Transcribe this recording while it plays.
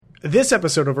This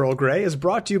episode of Earl Grey is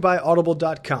brought to you by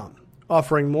Audible.com,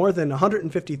 offering more than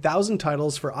 150,000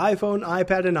 titles for iPhone,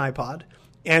 iPad, and iPod,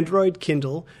 Android,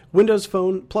 Kindle, Windows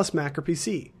Phone, plus Mac or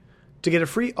PC. To get a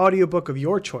free audiobook of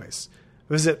your choice,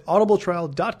 visit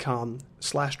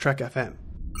audibletrial.com/trekfm.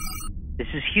 This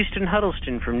is Houston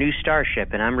Huddleston from New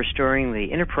Starship, and I'm restoring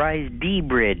the Enterprise D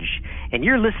bridge, and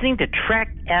you're listening to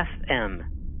Trek FM.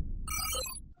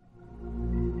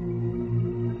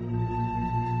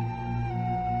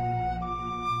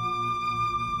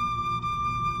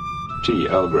 Tea,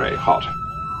 Earl Grey, hot.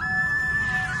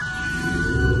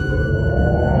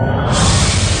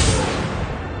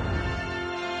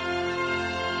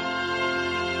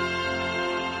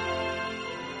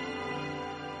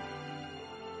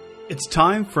 It's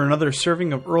time for another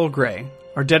serving of Earl Grey,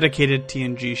 our dedicated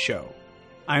TNG show.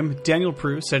 I'm Daniel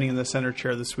Proulx, sitting in the center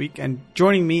chair this week, and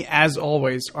joining me, as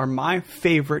always, are my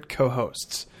favorite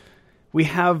co-hosts. We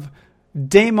have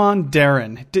Daemon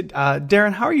Darren.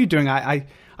 Darren, how are you doing? I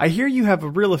hear you have a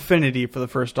real affinity for the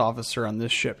first officer on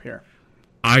this ship here.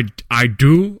 I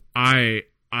do. I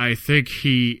think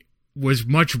he was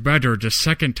much better the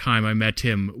second time I met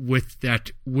him with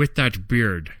that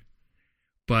beard.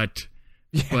 But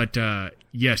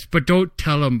yes, but don't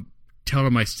tell him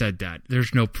I said that.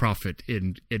 There's no profit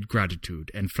in gratitude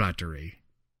and flattery.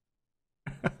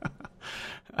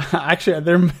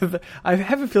 Actually, I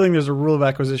have a feeling there's a rule of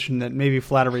acquisition that maybe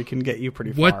flattery can get you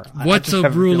pretty far. What's a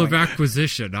rule of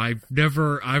acquisition? I've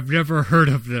never heard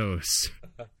of those.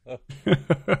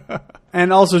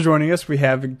 And also joining us, we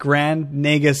have Grand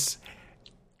Nagus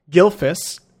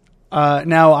Gilfus.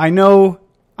 Now, I know,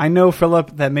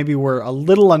 Philip, that maybe we're a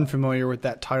little unfamiliar with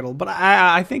that title, but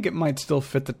I think it might still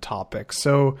fit the topic.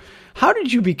 So, how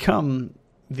did you become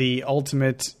the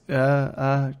ultimate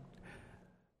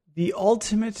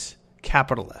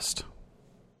capitalist?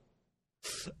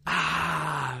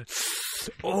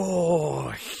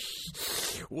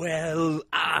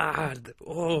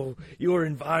 Your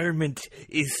environment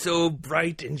is so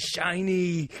bright and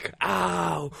shiny.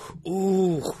 I'm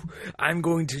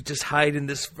going to just hide in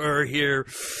this fur here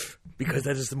because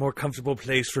that is the more comfortable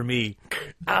place for me.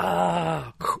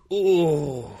 I'm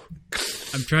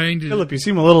trying to... Philip, you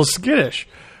seem a little skittish.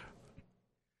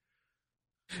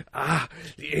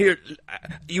 Here,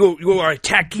 you are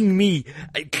attacking me.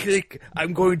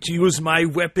 I'm going to use my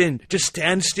weapon. Just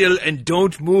stand still and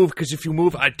don't move, because if you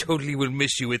move, I totally will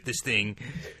miss you with this thing.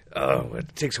 Oh,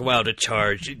 it takes a while to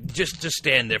charge. Just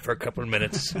stand there for a couple of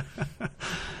minutes.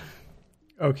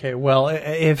 Okay, well,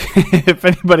 if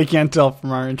anybody can't tell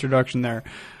from our introduction there,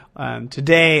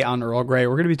 today on Earl Grey,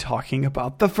 we're going to be talking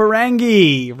about the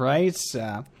Ferengi, right?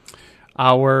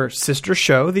 Our sister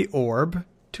show, The Orb.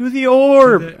 To the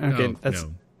Orb. Okay, that's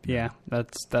no. Yeah,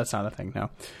 that's not a thing. No,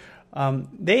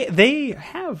 they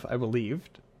have, I believe,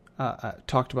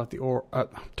 talked about the Orb.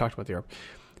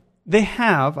 They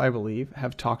have, I believe,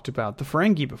 talked about the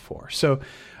Ferengi before. So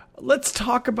let's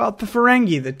talk about the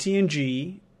Ferengi. The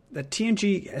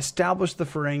TNG established the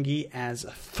Ferengi as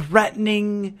a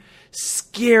threatening,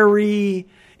 scary,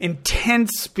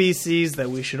 intense species that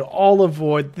we should all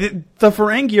avoid. The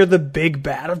Ferengi are the big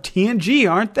bad of TNG,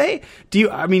 aren't they?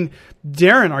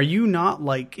 Darren, are you not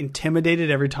intimidated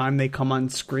every time they come on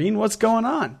screen? What's going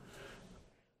on?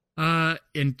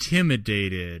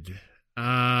 Intimidated.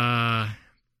 That's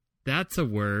a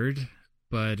word,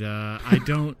 but I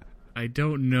don't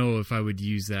know if I would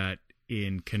use that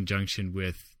in conjunction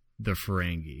with the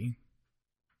Ferengi.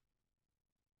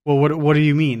 Well, what do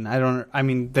you mean?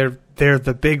 They're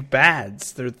the big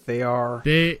bads.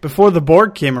 They before the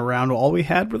Borg came around, all we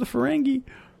had were the Ferengi.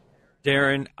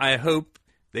 Darren, I hope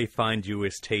they find you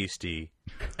as tasty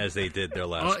as they did their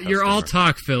last customer. You're all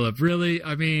talk, Philip. Really?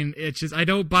 It's just I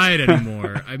don't buy it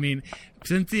anymore.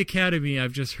 Since the Academy,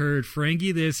 I've just heard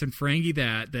Ferengi this and Ferengi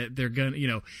that they're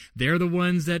gonna, they're the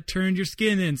ones that turned your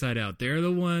skin inside out. They're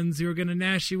the ones who are gonna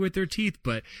gnash you with their teeth.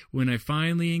 But when I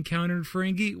finally encountered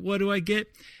Ferengi, what do I get?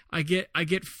 I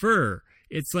get fur.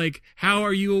 It's like, how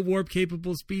are you a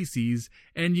warp-capable species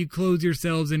and you clothe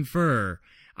yourselves in fur?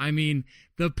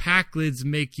 The Packlids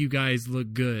make you guys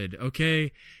look good,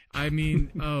 okay?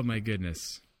 Oh my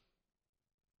goodness.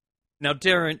 Now,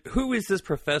 Darren, who is this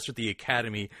professor at the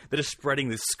Academy that is spreading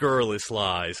these scurrilous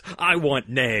lies? I want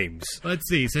names. Let's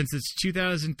see. Since it's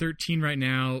 2013 right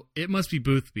now, it must be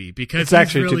Boothby, because it's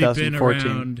actually really 2014.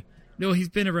 Been around. No, he's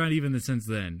been around even since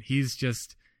then. He's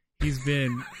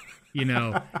been,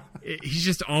 he's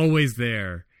just always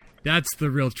there. That's the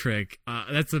real trick.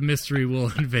 That's a mystery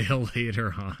we'll unveil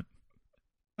later on.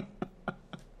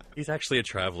 He's actually a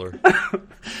traveler.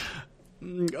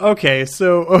 Okay,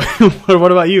 so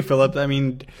what about you, Philip? I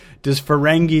mean, does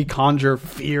Ferengi conjure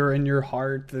fear in your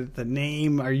heart? The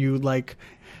name? Are you like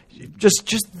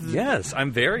just? Yes,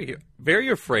 I'm very, very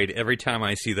afraid every time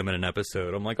I see them in an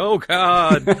episode. I'm like, oh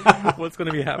God, what's going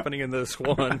to be happening in this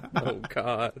one? Oh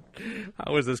God,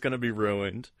 how is this going to be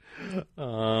ruined?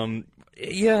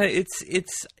 Yeah,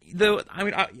 it's though. I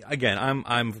mean,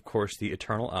 I'm of course the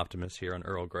eternal optimist here on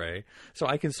Earl Grey, so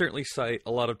I can certainly cite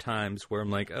a lot of times where I'm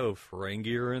like, oh,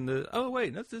 Ferengi are in the. Oh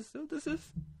wait, this is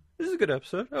a good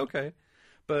episode. Okay,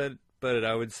 but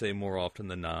I would say more often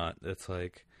than not, it's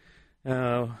like.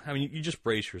 I mean, you just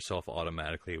brace yourself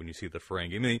automatically when you see the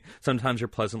Ferengi. I mean, sometimes you're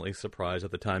pleasantly surprised.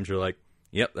 Other times you're like,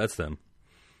 "Yep, that's them."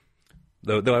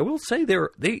 Though I will say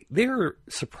they're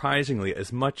surprisingly,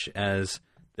 as much as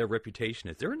their reputation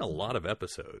is, they're in a lot of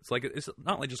episodes. Like it's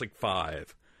not like just like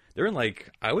 5. They're in like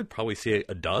I would probably say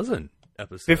a dozen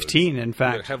episodes. 15, in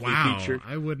fact. Wow, featured.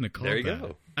 I wouldn't have called there you that.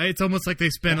 go. It's almost like they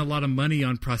spent a lot of money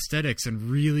on prosthetics and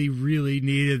really, really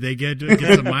needed they get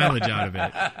some mileage out of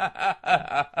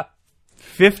it.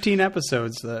 15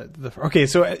 episodes. Okay,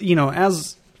 so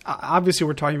as obviously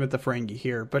we're talking about the Ferengi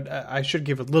here, but I should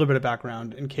give a little bit of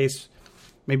background in case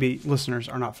maybe listeners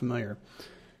are not familiar.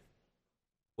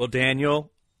 Well,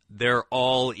 Daniel, they're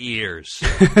all ears.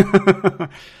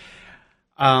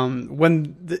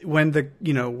 When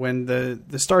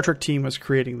the Star Trek team was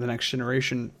creating the Next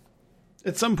Generation,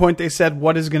 at some point they said,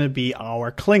 "What is going to be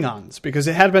our Klingons?" Because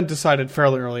it had been decided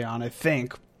fairly early on, I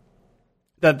think,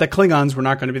 that the Klingons were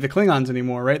not going to be the Klingons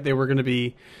anymore, right? They were going to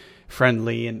be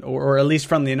friendly or at least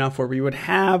friendly enough where we would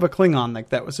have a Klingon. Like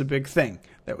that was a big thing.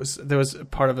 That was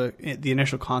part of the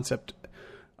initial concept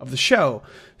of the show.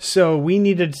 So we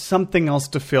needed something else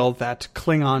to fill that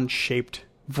Klingon-shaped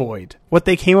void. What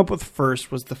they came up with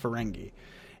first was the Ferengi.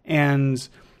 And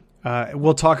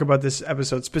we'll talk about this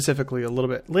episode specifically a little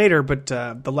bit later, but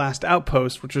The Last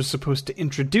Outpost, which was supposed to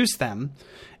introduce them,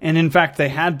 and in fact they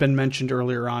had been mentioned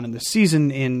earlier on in the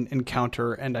season in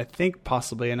Encounter, and I think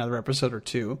possibly another episode or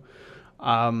two,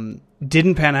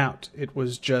 didn't pan out. It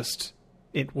was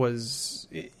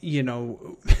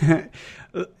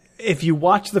if you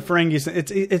watch the Ferengi,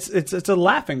 it's a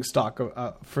laughing stock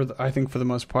I think for the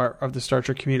most part of the Star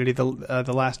Trek community.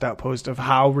 The Last Outpost, of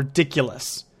how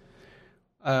ridiculous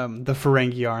the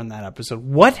Ferengi are in that episode.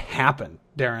 What happened,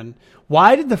 Darren?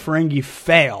 Why did the Ferengi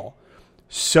fail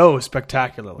so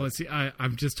spectacularly? Well, see,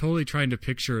 I'm just totally trying to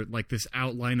picture like this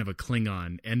outline of a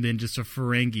Klingon, and then just a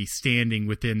Ferengi standing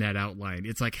within that outline.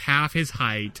 It's like half his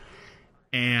height,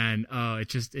 and it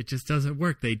just doesn't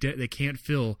work. They can't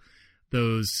fill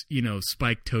those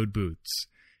spike-toed boots,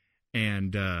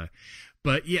 and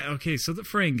but yeah, okay. So the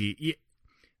Ferengi.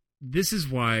 This is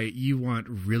why you want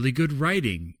really good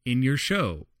writing in your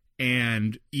show.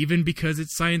 And even because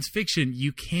it's science fiction,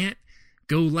 you can't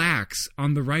go lax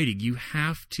on the writing. You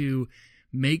have to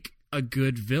make a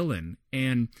good villain.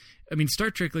 And, I mean,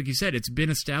 Star Trek, like you said, it's been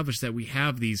established that we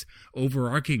have these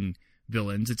overarching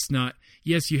villains. It's not,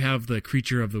 yes, you have the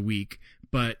creature of the week,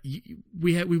 but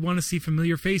we want to see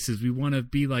familiar faces. We want to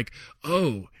be like,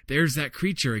 oh, there's that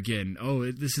creature again.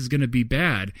 Oh, this is going to be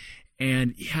bad.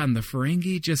 And yeah, and the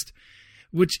Ferengi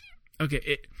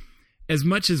as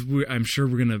much as I'm sure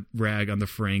we're going to rag on the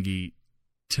Ferengi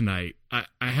tonight, I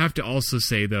have to also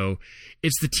say, though,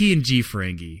 it's the TNG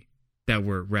Ferengi that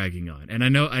we're ragging on. And I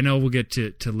know we'll get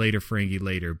to later Ferengi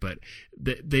later, but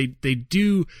they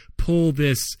do pull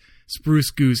this spruce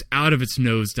goose out of its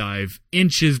nosedive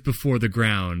inches before the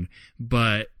ground,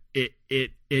 but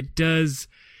it does,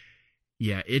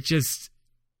 yeah, it just...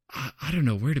 I don't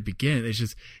know where to begin. It's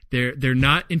just they're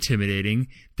not intimidating.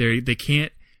 They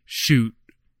can't shoot.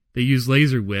 They use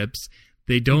laser whips.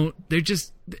 They're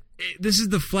just. This is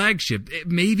the flagship.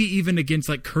 Maybe even against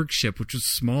like Kirk's ship, which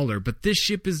was smaller, but this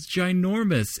ship is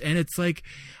ginormous, and it's like,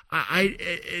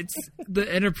 it's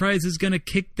the Enterprise is going to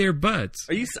kick their butts.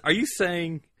 Are you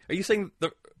saying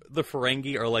the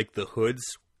Ferengi are like the Hood's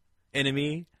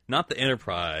enemy, not the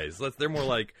Enterprise? They're more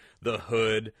like the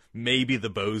Hood, maybe the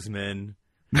Bozeman.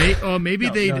 Maybe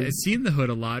they've seen the Hood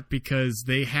a lot because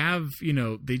they have,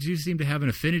 they do seem to have an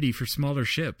affinity for smaller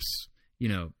ships,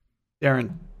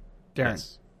 Darren,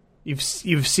 yes. you've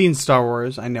seen Star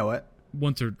Wars, I know it.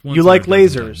 Once you like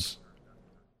lasers.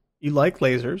 You like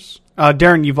lasers.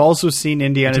 Darren, you've also seen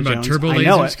Indiana Jones. About turbo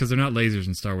lasers? Because they're not lasers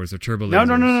in Star Wars, they're turbo lasers.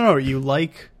 No.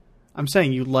 I'm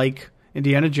saying you like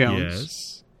Indiana Jones.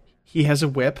 Yes. He has a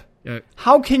whip.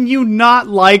 How can you not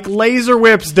like laser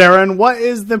whips, Darren? What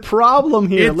is the problem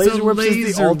here? Laser whips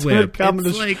is the ultimate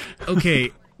combination. It's like,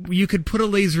 okay, you could put a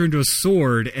laser into a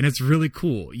sword and it's really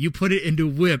cool. You put it into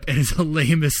a whip and it's the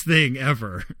lamest thing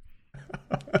ever.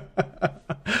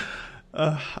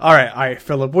 All right,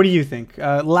 Philip. What do you think?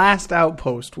 Last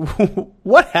Outpost.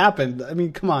 What happened? I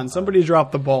mean, come on. Somebody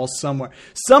dropped the ball somewhere.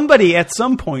 Somebody at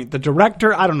some point, the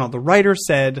director, I don't know, the writer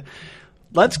said,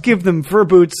 let's give them fur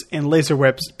boots and laser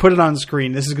whips. Put it on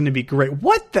screen. This is going to be great.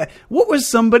 What was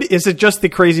somebody? Is it just the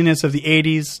craziness of the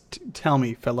 80s? Tell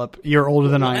me, Philip. You're older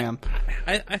than I am.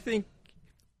 I think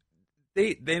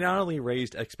they not only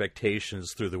raised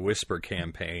expectations through the Whisper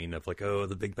campaign of like, oh,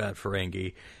 the big bad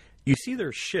Ferengi. You see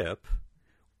their ship,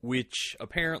 which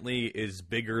apparently is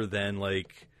bigger than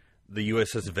like the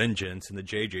USS Vengeance in the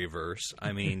JJ verse.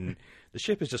 I mean, the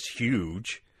ship is just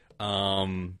huge.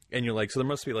 And you're like, so there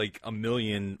must be like 1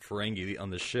 million Ferengi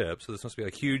on the ship. So this must be a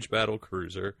huge battle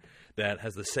cruiser that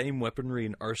has the same weaponry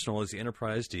and arsenal as the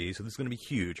Enterprise D. So this is going to be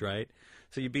huge, right?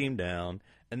 So you beam down,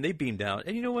 and they beam down.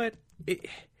 And you know what?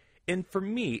 And for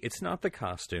me, it's not the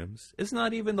costumes. It's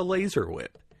not even the laser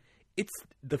whip. It's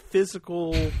the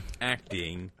physical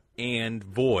acting and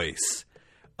voice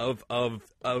of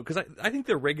because I think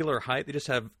their regular height, they just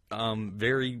have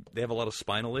they have a lot of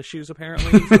spinal issues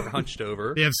apparently. So they're hunched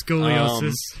over. They have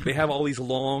scoliosis. They have all these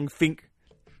long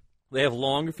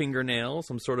fingernails,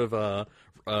 some sort of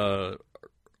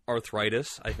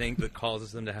arthritis, I think, that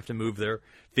causes them to have to move their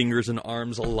fingers and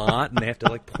arms a lot, and they have to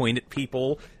like point at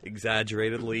people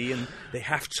exaggeratedly, and they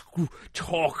have to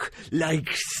talk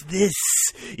like this.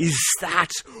 Is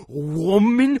that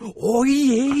woman? Oh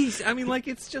yes. I mean, like,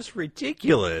 it's just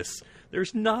ridiculous.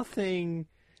 There's nothing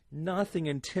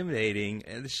intimidating,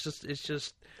 and it's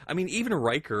just. I mean, even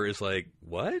Riker is like,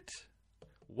 what?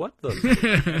 What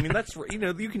the? I mean, that's, you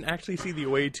know, you can actually see the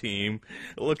away team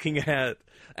looking at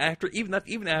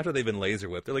even after they've been laser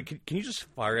whipped. They're like, can you just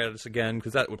fire at us again?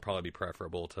 Because that would probably be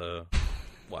preferable to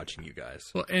watching you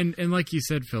guys. Well, and like you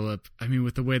said, Philip, I mean,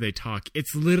 with the way they talk,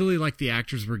 it's literally like the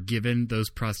actors were given those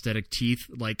prosthetic teeth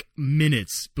like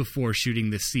minutes before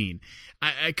shooting this scene.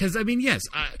 Because I mean, yes,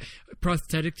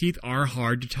 prosthetic teeth are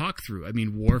hard to talk through. I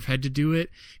mean, Worf had to do it,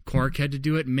 Quark had to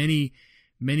do it, many.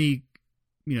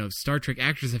 You know, Star Trek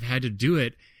actors have had to do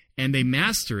it, and they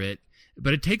master it,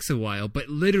 but it takes a while. But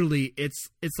literally,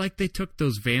 it's like they took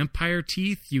those vampire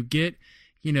teeth you get,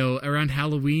 you know, around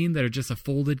Halloween that are just a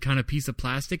folded kind of piece of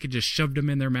plastic and just shoved them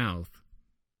in their mouth.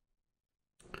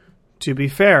 To be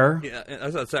fair... Yeah,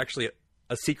 that's actually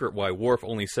a secret why Worf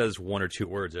only says 1 or 2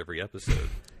 words every episode,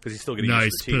 because he's still getting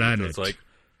used to the teeth. So it's like...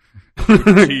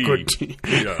 Good tea.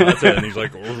 Yeah, that's it. And he's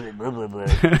like,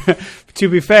 to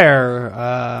be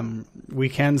fair, we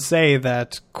can say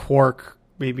that Quark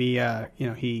maybe, you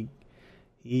know,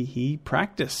 he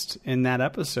practiced in that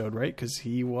episode, right? Because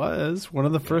he was one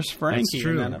of the first Ferengi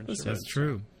in that episode. That's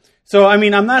true. So, I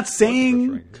mean, I'm not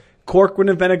saying Quark wouldn't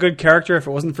have been a good character if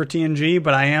it wasn't for TNG,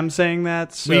 but I am saying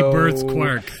that. So... We birthed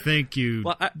Quark. Thank you,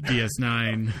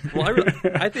 DS9. Well,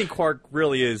 I think Quark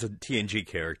really is a TNG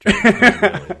character.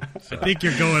 Really, so. I think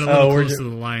you're going a little close to the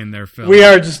line there, Phil. We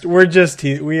are just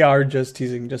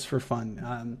teasing just for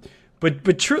fun.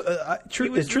 But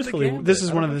truthfully, this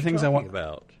is one of the things I want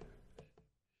about.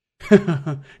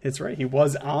 It's right. He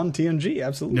was on TNG,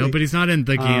 absolutely. No, but he's not in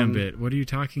The Gambit. What are you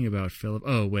talking about, Philip?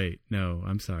 Oh, wait. No,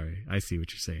 I'm sorry. I see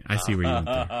what you're saying. I see where you went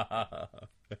there.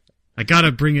 I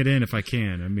gotta bring it in if I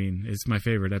can. I mean, it's my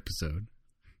favorite episode.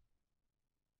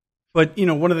 But, you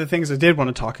know, one of the things I did want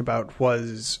to talk about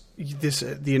was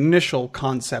the initial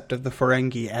concept of the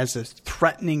Ferengi as a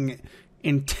threatening,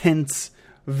 intense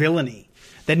villainy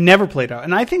that never played out.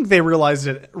 And I think they realized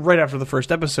it right after the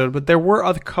first episode, but there were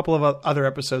a couple of other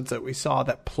episodes that we saw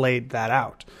that played that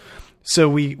out. So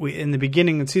we in the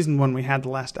beginning of season 1, we had The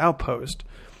Last Outpost,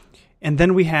 and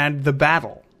then we had The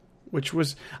Battle, which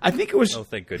was, I think it was, oh,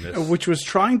 thank goodness, which was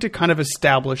trying to kind of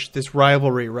establish this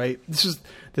rivalry, right? This is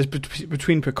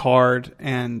between Picard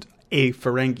and a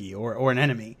Ferengi or an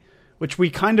enemy, which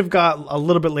we kind of got a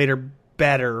little bit later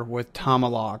better with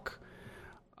Tomalak.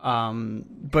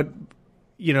 But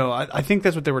you know, I think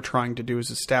that's what they were trying to do,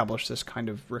 is establish this kind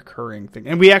of recurring thing.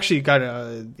 And we actually got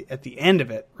at the end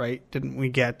of it, right? Didn't we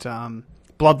get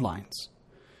Bloodlines?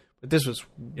 But this was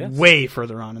way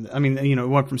further on. I mean, you know, it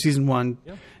went from season 1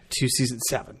 to season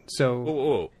 7. So,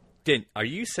 whoa. Are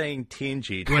you saying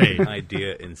TNG took an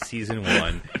idea in season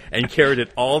 1 and carried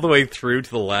it all the way through to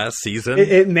the last season?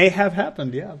 It may have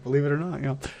happened, yeah. Believe it or not,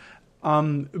 yeah.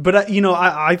 But you know,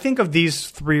 I think of these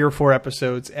 3 or 4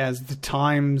 episodes as the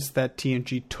times that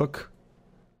TNG took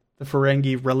the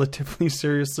Ferengi relatively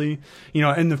seriously. You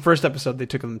know, in the first episode, they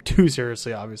took them too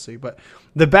seriously, obviously. But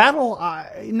The Battle,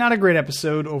 not a great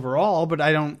episode overall, but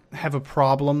I don't have a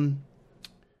problem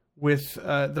with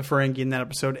the Ferengi in that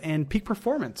episode. And Peak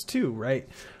Performance, too, right?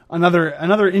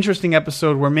 Another interesting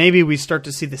episode where maybe we start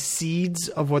to see the seeds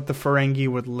of what the Ferengi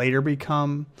would later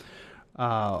become.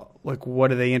 Like,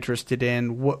 what are they interested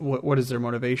in? What is their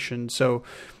motivation? So,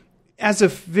 as a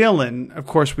villain, of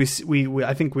course, we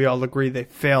I think we all agree they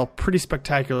fail pretty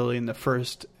spectacularly in the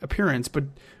first appearance. But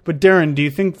Darren, do you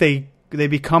think they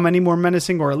become any more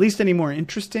menacing, or at least any more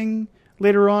interesting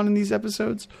later on in these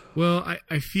episodes? Well,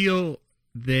 I feel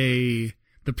the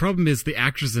problem is the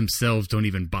actors themselves don't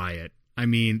even buy it. I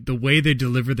mean, the way they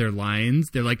deliver their lines,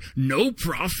 they're like, no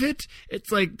profit? It's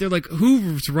like, they're like,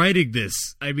 who's writing this?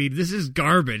 I mean, this is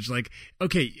garbage. Like,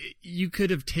 okay, you could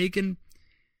have taken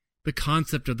the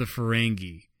concept of the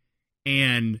Ferengi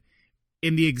and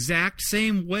in the exact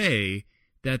same way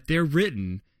that they're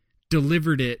written,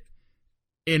 delivered it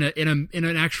in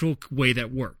an actual way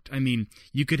that worked. I mean,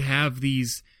 you could have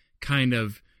these kind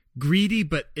of greedy,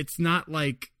 but it's not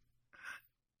like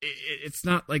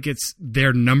it's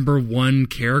their number one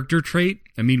character trait.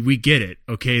 I mean, we get it.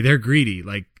 Okay, they're greedy.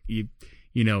 Like you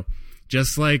know,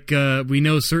 just like we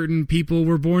know certain people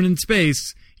were born in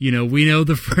space. You know, we know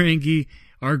the Ferengi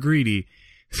are greedy.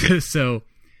 So,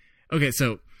 okay,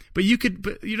 but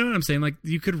you know what I'm saying? Like,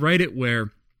 you could write it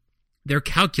where they're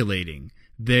calculating.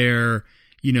 They're,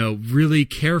 really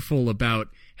careful about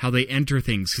how they enter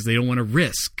things because they don't want to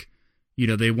risk.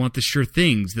 They want the sure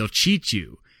things. They'll cheat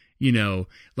you.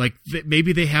 Like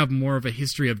maybe they have more of a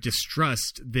history of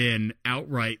distrust than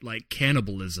outright like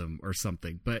cannibalism or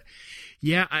something. But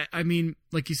yeah, I mean,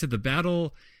 like you said, the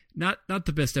battle, not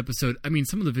the best episode. I mean,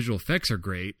 some of the visual effects are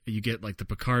great. You get like the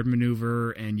Picard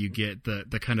maneuver, and you get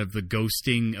the kind of the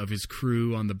ghosting of his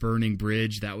crew on the burning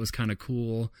bridge. That was kind of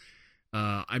cool.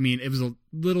 I mean, it was a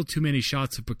little too many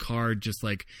shots of Picard just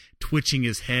like twitching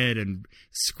his head and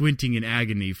squinting in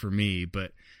agony for me.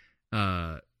 But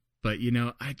I don't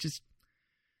know.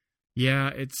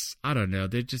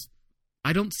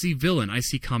 I don't see villain. I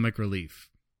see comic relief.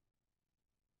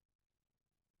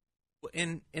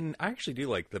 And I actually do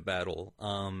like the battle.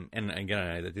 And again,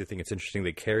 I do think it's interesting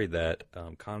they carried that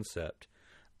concept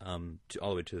all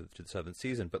the way to the seventh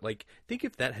season. But like, think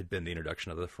if that had been the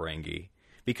introduction of the Ferengi,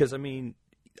 because I mean,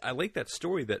 I like that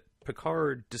story that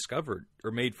Picard discovered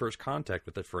or made first contact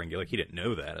with the Ferengi. Like, he didn't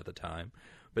know that at the time,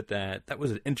 but that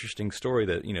was an interesting story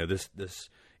that this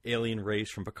alien race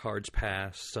from Picard's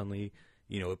past suddenly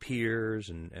appears,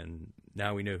 and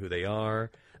now we know who they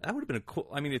are. That would have been a cool.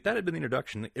 I mean, if that had been the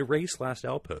introduction, erase Last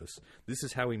Outpost. This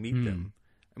is how we meet them.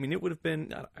 I mean, it would have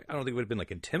been. I don't think it would have been like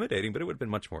intimidating, but it would have been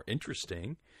much more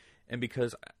interesting.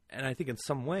 And I think in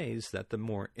some ways that the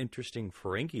more interesting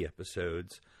Ferengi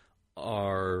episodes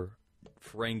are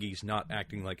Ferengis not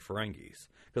acting like Ferengis.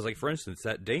 Because, like, for instance,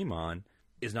 that Daemon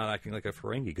is not acting like a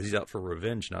Ferengi because he's out for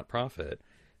revenge, not profit.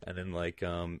 And then, like,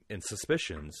 in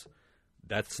Suspicions,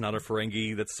 that's not a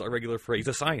Ferengi, that's a regular Ferengi. He's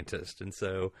a scientist. And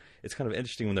so it's kind of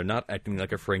interesting when they're not acting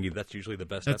like a Ferengi. That's usually the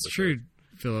best That's episode. true,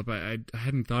 Philip. I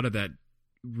hadn't thought of that.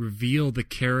 Reveal the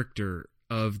character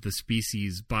of the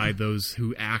species by those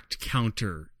who act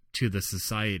counter to the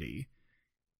society.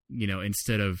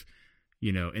 Instead of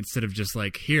just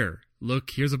like, here's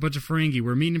a bunch of Ferengi.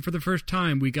 We're meeting for the first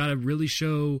time. We got to really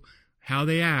show how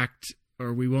they act,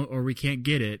 or we can't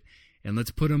get it. And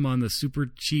let's put them on the super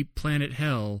cheap planet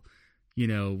Hell,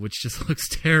 which just looks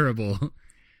terrible.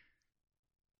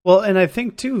 Well, and I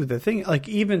think too, the thing, like,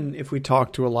 even if we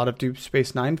talk to a lot of Deep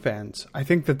Space Nine fans, I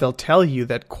think that they'll tell you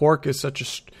that Quark is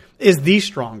is the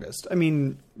strongest. I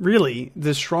mean, really,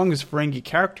 the strongest Ferengi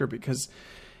character, because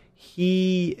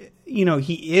he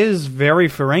is very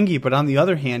Ferengi, but on the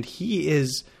other hand,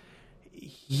 he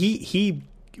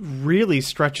really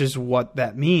stretches what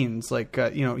that means. Like,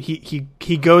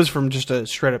 he goes from just a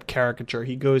straight up caricature.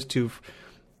 He goes to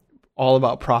all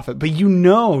about profit, but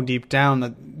deep down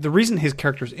that the reason his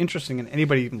character is interesting and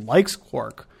anybody even likes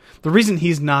Quark, the reason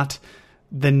he's not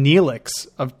the Neelix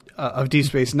of Deep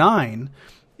Space Nine,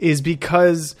 is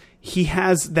because he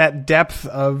has that depth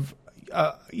of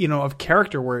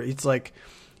character where it's like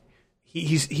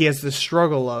he has this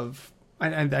struggle of.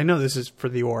 I know this is for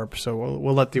the Orb, so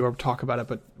we'll let the Orb talk about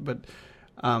it, but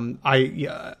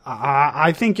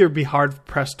I think you'd be hard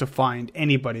pressed to find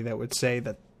anybody that would say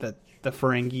that the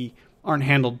Ferengi aren't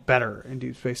handled better in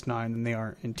Deep Space Nine than they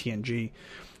are in TNG.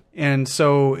 And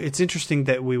so it's interesting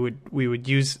that we would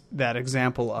use that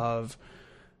example of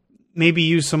maybe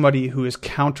use somebody who is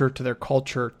counter to their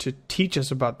culture to teach us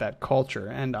about that culture.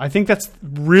 And I think that's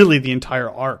really the entire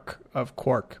arc of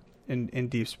Quark in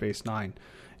Deep Space Nine.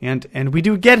 And we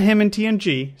do get him in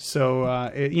TNG,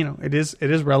 so it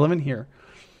is relevant here.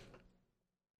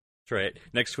 That's right.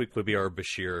 Next week will be our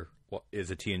Bashir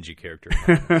is a TNG character.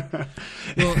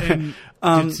 Well,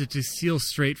 and to steal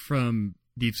straight from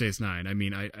Deep Space Nine, I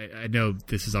mean, I know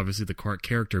this is obviously the Quark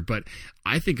character, but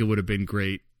I think it would have been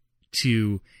great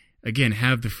to again,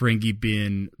 have the Ferengi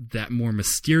been that more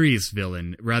mysterious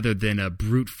villain rather than a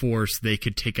brute force they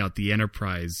could take out the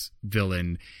Enterprise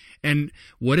villain. And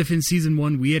what if in season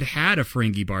 1 we had a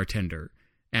Ferengi bartender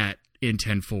in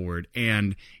 10 Forward,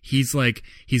 and he's like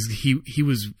he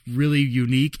was really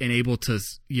unique and able to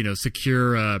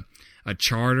secure a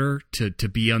charter to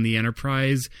be on the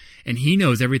Enterprise, and he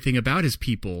knows everything about his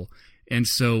people. And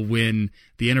so when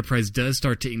the Enterprise does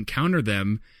start to encounter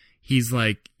them, he's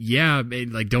like, yeah,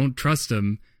 like, don't trust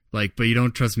them, like, but you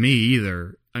don't trust me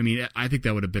either. I mean, I think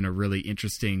that would have been a really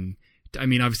interesting. I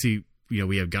mean, obviously,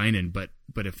 we have Guinan, but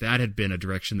if that had been a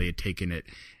direction they had taken it,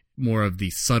 more of the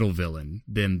subtle villain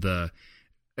than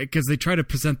because they try to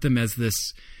present them as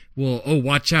this, well, oh,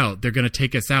 watch out, they're going to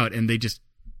take us out, and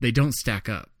they don't stack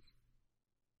up.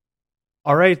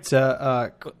 All right,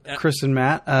 Chris and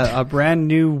Matt, a brand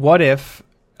new What If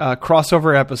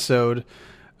crossover episode.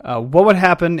 What would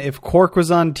happen if Quark was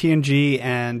on TNG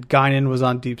and Guinan was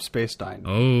on Deep Space Nine?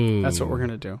 Oh, that's what we're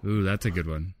gonna do. Ooh, that's a good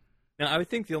one. Now, I would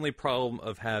think the only problem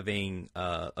of having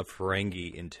a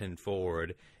Ferengi in 10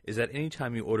 Forward is that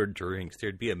anytime you ordered drinks,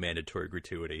 there'd be a mandatory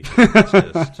gratuity.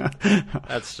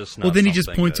 That's just not. Well, then he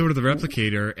just points over to the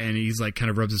replicator, and he's like, kind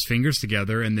of rubs his fingers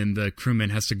together, and then the crewman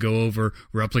has to go over,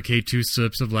 replicate 2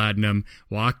 sips of laudanum,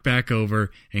 walk back over,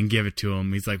 and give it to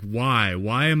him. He's like, why?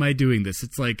 Why am I doing this?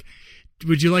 It's like,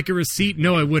 would you like a receipt?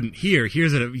 No, I wouldn't.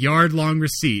 Here's a yard-long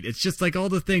receipt. It's just like all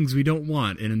the things we don't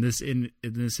want in this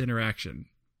interaction.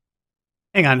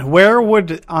 Hang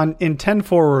on, in 10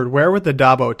 Forward, where would the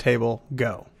Dabo table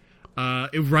go?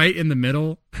 Right in the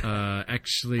middle.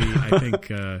 Actually, I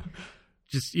think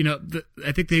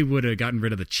I think they would have gotten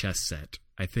rid of the chess set.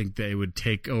 I think they would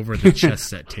take over the chess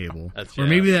set table, or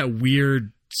maybe that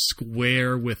weird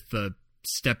square with the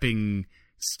stepping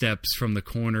steps from the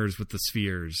corners with the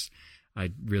spheres.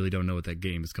 I really don't know what that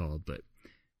game is called, but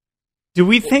do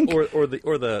we think or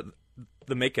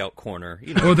the makeout corner,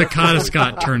 or the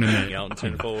Kadascot tournament out in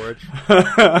 10 Forward?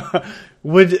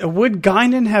 Would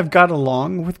Guinan have got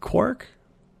along with Quark?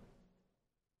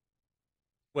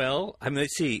 Well, I mean,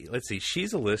 let's see.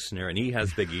 She's a listener, and he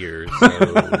has big ears. So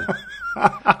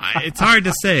it's hard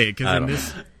to say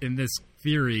because in this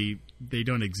theory, they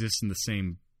don't exist in the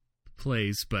same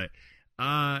place. But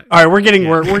all right, we're getting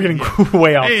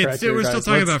way off track. We're still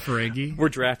talking about Ferengi. We're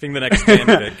drafting the next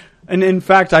fanfic. And in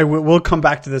fact, we'll come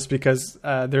back to this because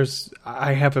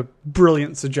I have a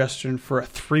brilliant suggestion for a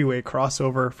 3-way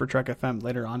crossover for Trek FM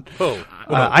later on. Oh,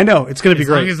 I know it's going to be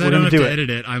great. As long as I don't have to edit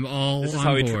it, I'm all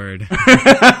on board.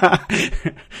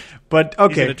 But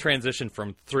okay, he's going to transition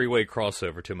from 3-way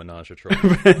crossover to Menage a Trois.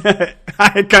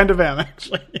 I kind of am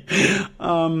actually.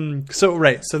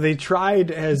 So they tried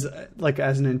as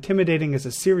an intimidating as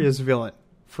a serious villain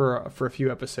for a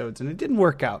few episodes, and it didn't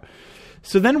work out.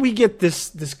 So then we get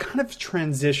this kind of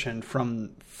transition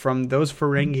from those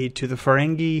Ferengi to the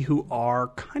Ferengi who are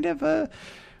kind of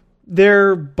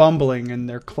they're bumbling and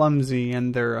they're clumsy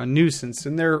and they're a nuisance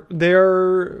and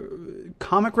they're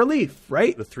comic relief,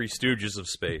 right? The Three Stooges of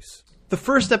space. The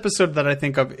first episode that I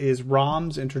think of is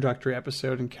Rom's introductory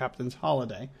episode in Captain's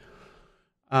Holiday.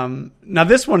 Now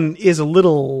this one is a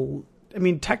little, I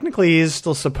mean, technically is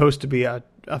still supposed to be a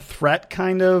threat,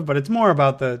 kind of, but it's more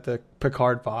about the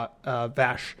Picard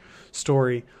Vash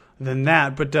story than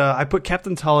that. But I put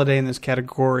Captain's Holiday in this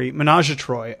category. Menage a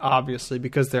Troy, obviously,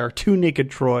 because there are 2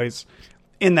 naked Troys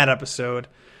in that episode.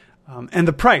 And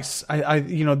the price,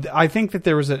 I think that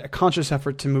there was a conscious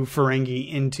effort to move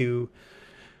Ferengi into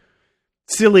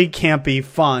silly, campy,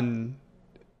 fun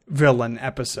villain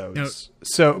episodes. Now,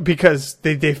 so because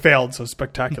they failed so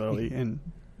spectacularly in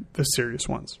the serious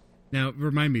ones. Now,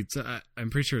 remind me. I'm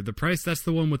pretty sure the price. That's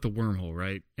the one with the wormhole,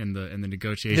 right? And the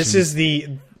negotiations. This is the.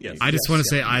 Yes. I just want to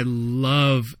say I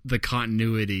love the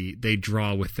continuity they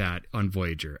draw with that on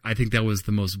Voyager. I think that was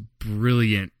the most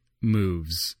brilliant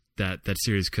moves that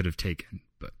series could have taken.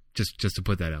 But just to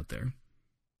put that out there.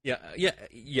 Yeah.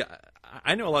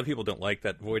 I know a lot of people don't like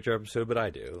that Voyager episode, but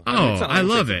I do. I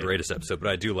love it. The greatest episode, but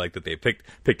I do like that they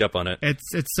picked up on it.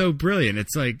 It's so brilliant.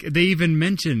 It's like they even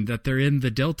mentioned that they're in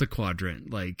the Delta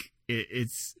Quadrant. Like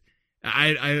it's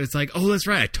like, oh, that's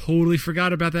right. I totally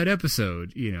forgot about that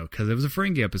episode. Because it was a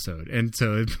Ferengi episode, and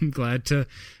so I'm glad to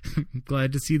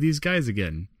see these guys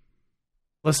again.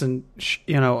 Listen,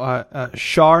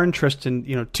 Shar and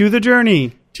Tristan, to the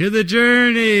journey. To the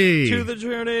journey. To the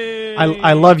journey.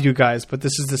 I love you guys, but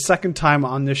this is the second time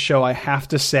on this show I have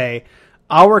to say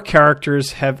our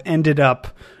characters have ended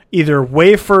up either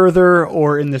way further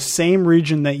or in the same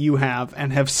region that you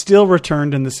have still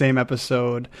returned in the same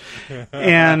episode.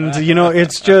 And,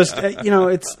 it's just,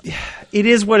 it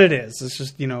is what it is. It's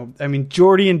just,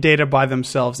 Geordi and Data by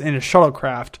themselves in a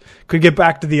shuttlecraft could get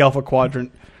back to the Alpha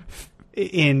Quadrant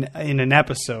in an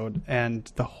episode, and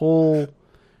the whole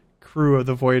crew of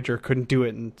the Voyager couldn't do it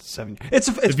in 7 years.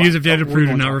 The views of Daniel Proulx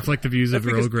do not reflect the views of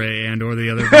Earl Grey and or the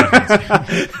other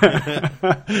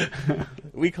bodies.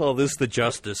 We call this the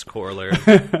justice corollary.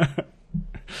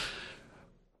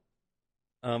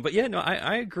 But yeah, no,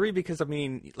 I agree because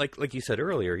like you said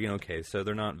earlier, okay, so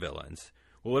they're not villains.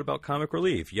 Well, what about comic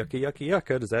relief? Yucca, yucca,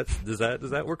 yucca. Does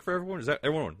that work for everyone? Does that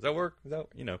work? Is that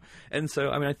And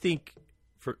so I think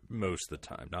for most of the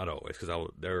time, not always, because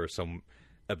there are some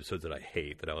episodes that I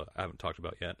hate that I haven't talked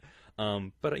about yet.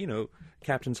 But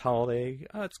Captain's Holiday,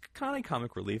 it's kind of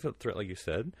comic relief, a threat like you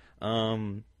said.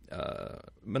 Menage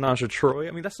a Troy,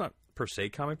 that's not per se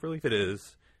comic relief. It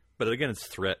is, but again, it's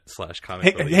threat /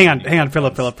 comic relief. Hang on,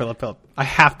 Philip. I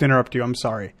have to interrupt you. I'm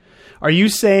sorry. Are you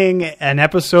saying an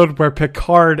episode where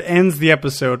Picard ends the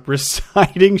episode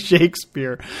reciting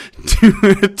Shakespeare to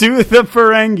the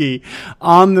Ferengi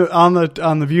on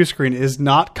the view screen is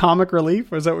not comic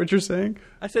relief? Is that what you're saying?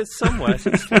 I said somewhat. I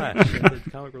said slash. I said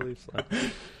comic relief slash.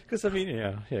 Because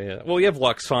yeah. Well, you have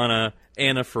Loxana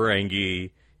and a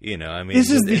Ferengi.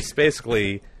 It's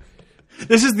basically.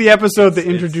 This is the episode that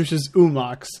introduces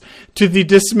Umox to the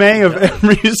dismay of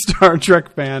every Star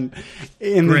Trek fan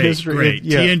in the history. Great.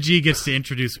 TNG gets to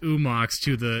introduce Umox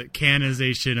to the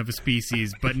canonization of a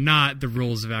species, but not the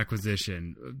rules of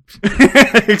acquisition.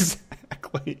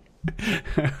 Exactly.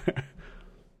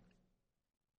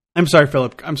 I'm sorry,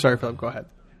 Philip. Go ahead.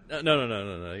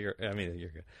 No. You're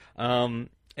good.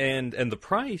 And the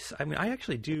price. I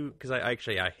actually do because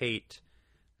I hate.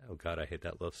 Oh God, I hate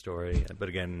that love story. But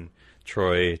again,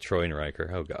 Troy and Riker.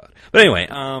 Oh God. But anyway,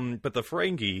 but the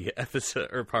Ferengi episode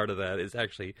or part of that is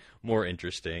actually more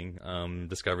interesting.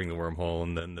 Discovering the wormhole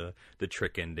and then the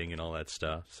trick ending and all that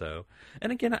stuff. So,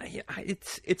 and again,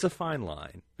 it's a fine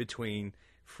line between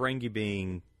Ferengi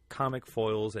being comic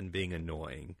foils and being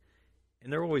annoying.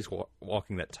 And they're always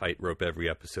walking that tightrope every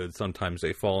episode. Sometimes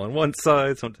they fall on one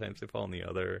side, sometimes they fall on the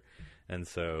other. And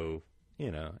so,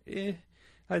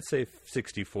 I'd say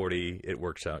 60-40, it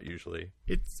works out usually.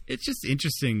 It's just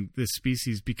interesting, this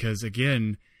species, because,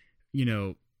 again,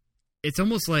 it's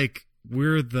almost like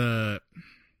we're what's the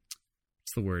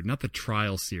word? Not the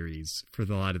trial series for a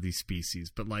lot of these species,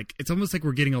 but, it's almost like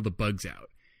we're getting all the bugs out.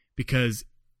 Because,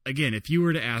 again, if you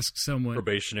were to ask someone...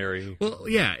 Probationary. Well,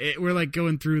 yeah, we're,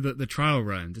 going through the trial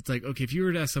runs. It's like, okay, if you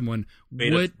were to ask someone,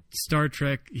 what Star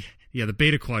Trek... Yeah, the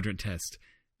Beta Quadrant test.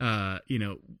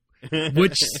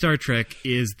 Which Star Trek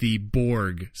is the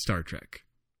Borg Star Trek?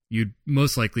 You'd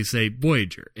most likely say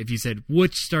Voyager. If you said,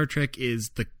 which Star Trek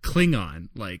is the Klingon,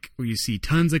 where you see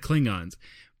tons of Klingons,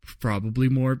 probably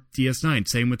more DS9.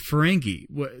 Same with Ferengi.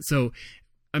 So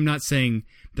I'm not saying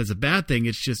that's a bad thing.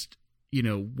 It's just,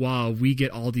 while we get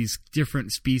all these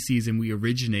different species and we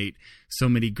originate so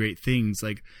many great things,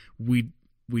 we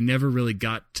never really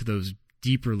got to those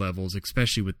deeper levels,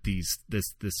 especially with this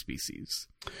species.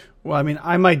 Well,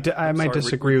 I might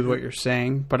disagree with what you're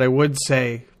saying, but I would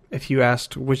say if you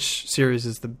asked which series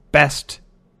is the best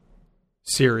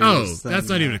series, that's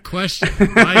not even a question.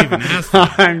 Why even ask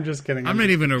that? I'm just kidding. I'm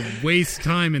not even going to waste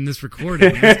time in this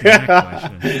recording asking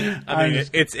that question.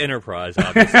 It's Enterprise,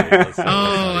 obviously.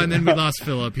 And then we lost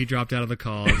Philip. He dropped out of the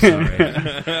call. I'm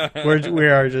sorry. We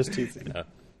are just teasing.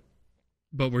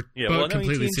 But we're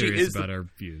completely serious about our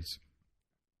views.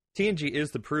 TNG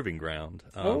is the proving ground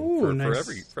nice. for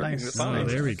everything that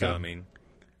finds. There we go.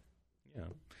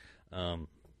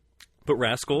 But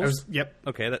Rascals. Yep.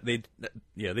 Okay,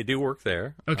 they do work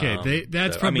there. Okay,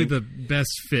 that's probably the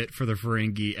best fit for the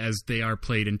Ferengi as they are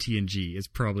played in TNG. Is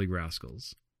probably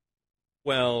Rascals.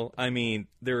 Well,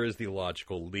 there is the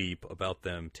logical leap about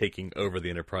them taking over the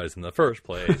Enterprise in the first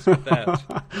place. But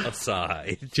that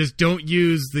aside, just don't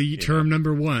use the term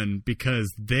number one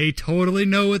because they totally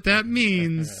know what that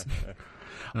means.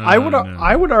 I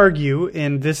would argue,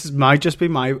 and this might just be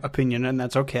my opinion, and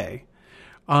that's okay.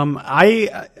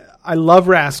 I love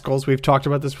Rascals. We've talked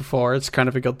about this before. It's kind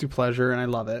of a guilty pleasure, and I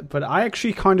love it. But I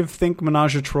actually kind of think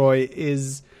Menage a Troy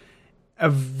is a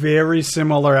very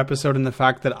similar episode in the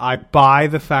fact that I buy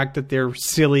the fact that they're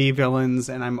silly villains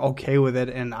and I'm okay with it.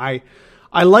 And I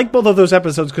like both of those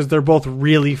episodes because they're both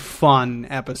really fun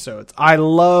episodes. I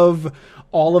love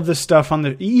all of the stuff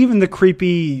even the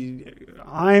creepy,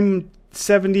 I'm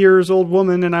 70 years old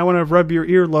woman and I want to rub your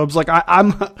earlobes.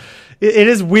 It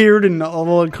is weird and a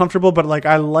little uncomfortable, but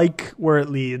I like where it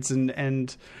leads.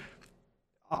 And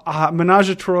Menage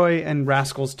a Troi and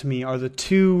Rascals to me are the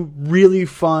two really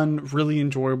fun, really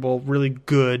enjoyable, really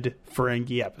good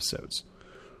Ferengi episodes.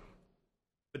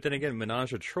 But then again,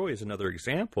 Menage a Troi is another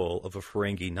example of a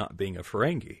Ferengi not being a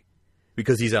Ferengi.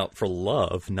 Because he's out for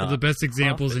love, not the best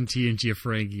examples profit. in TNG of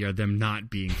Ferengi are them not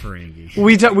being Ferengi.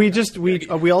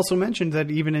 We also mentioned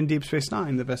that even in Deep Space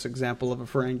Nine, the best example of a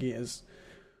Ferengi is,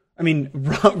 I mean,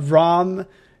 Rom,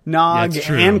 Nog,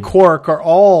 and Quark are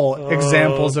all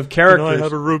examples of characters. Can I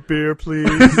have a root beer,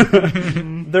 please?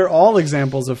 They're all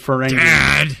examples of Ferengi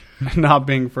Dad! not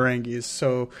being Ferengis.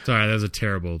 So Sorry, that was a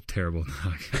terrible, terrible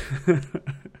Nog.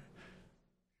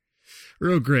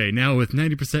 Earl Grey, now with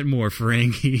 90% more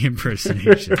Ferengi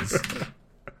impersonations.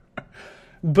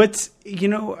 But, you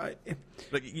know...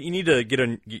 Like, you need to get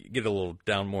a little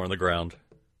down more on the ground.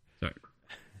 Sorry.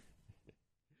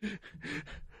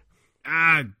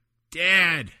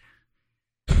 Dad!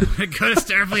 Go to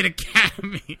Starfleet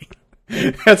Academy!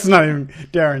 That's not even...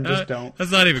 Darren, just don't.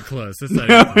 That's not even close. That's not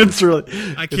even close. It's really...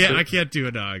 I can't do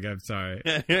a Nog. I'm sorry.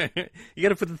 You got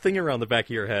to put the thing around the back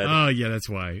of your head. Oh yeah, that's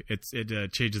why.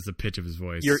 It changes the pitch of his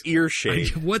voice. Your ear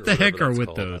shade. What the heck are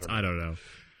with those? I don't know.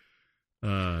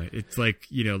 It's like,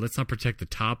 let's not protect the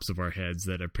tops of our heads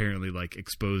that apparently like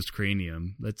exposed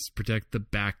cranium. Let's protect the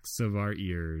backs of our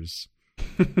ears.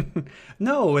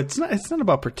 No, it's not. It's not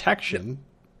about protection.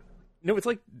 No, it's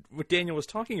like what Daniel was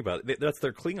talking about. That's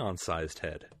their Klingon-sized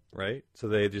head, right? So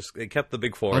they kept the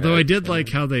big forehead. Although I did like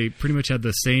how they pretty much had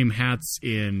the same hats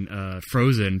in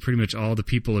Frozen. Pretty much all the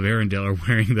people of Arendelle are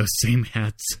wearing those same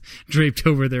hats draped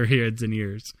over their heads and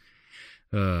ears.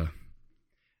 Where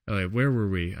were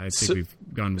we? I think we've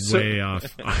gone way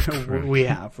off. We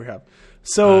have.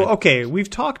 So okay, we've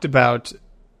talked about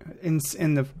in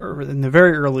the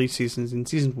very early seasons. In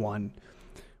season 1,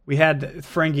 we had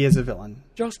Ferengi as a villain.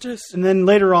 Justice. And then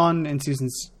later on in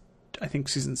seasons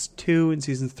 2 and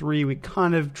season 3, we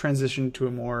kind of transitioned to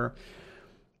a more,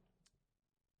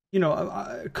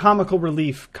 a comical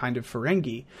relief kind of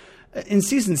Ferengi. In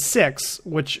season 6,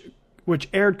 which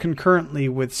aired concurrently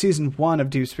with season 1 of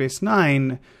Deep Space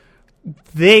Nine,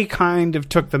 they kind of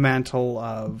took the mantle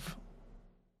of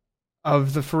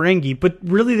the Ferengi, but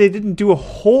really they didn't do a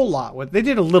whole lot with it. They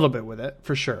did a little bit with it,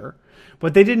 for sure,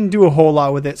 but they didn't do a whole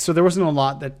lot with it, so there wasn't a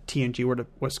lot that TNG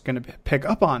was going to pick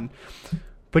up on.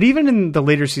 But even in the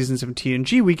later seasons of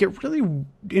TNG, we get really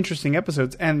interesting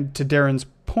episodes, and to Darren's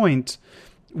point,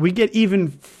 we get even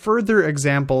further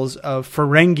examples of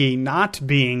Ferengi not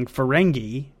being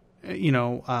Ferengi.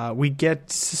 We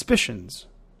get Suspicions,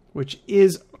 which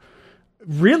is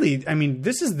really, I mean,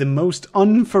 this is the most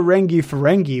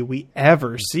un-Ferengi we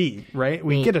ever see, right?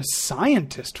 We get a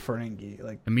scientist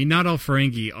Ferengi. Not all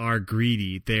Ferengi are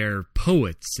greedy. They're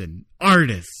poets and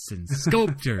artists and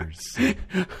sculptors.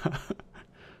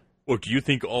 Or do you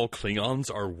think all Klingons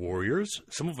are warriors?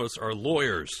 Some of us are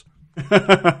lawyers.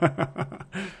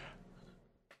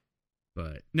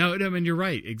 But no, I mean, you're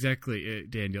right. Exactly,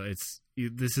 Daniel.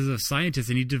 This is a scientist,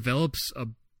 and he develops a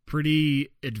pretty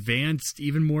advanced,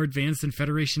 even more advanced than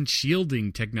Federation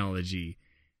shielding technology.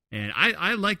 And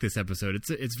I like this episode.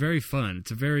 It's very fun.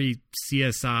 It's a very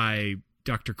CSI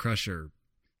Dr. Crusher,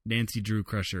 Nancy Drew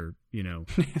Crusher,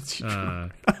 Nancy Drew.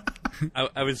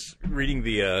 I was reading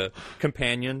the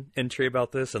companion entry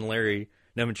about this, and Larry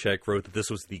Nemechek wrote that this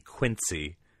was the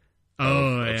Quincy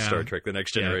of Star Trek: The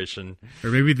Next Generation. Or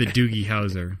maybe the Doogie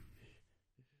Howser.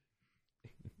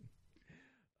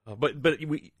 But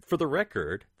for the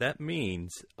record, that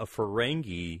means a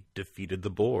Ferengi defeated the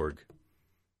Borg,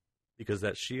 because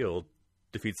that shield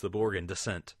defeats the Borg in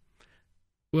descent.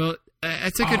 Well,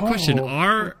 that's a good question.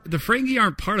 The Ferengi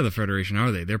aren't part of the Federation,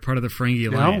 are they? They're part of the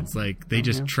Ferengi Alliance. No. Like, they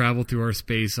just travel through our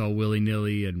space all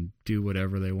willy-nilly and do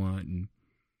whatever they want. And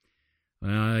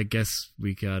I guess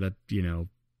we gotta,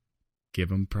 give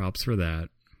them props for that.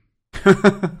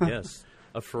 Yes.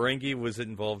 A Ferengi was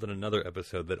involved in another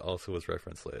episode that also was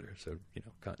referenced later. So,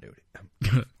 continuity.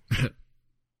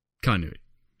 Continuity.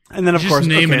 And then, of course...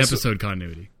 name an episode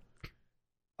continuity.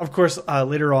 Of course,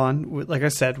 later on, like I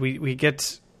said, we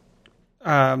get...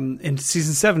 in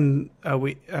season 7,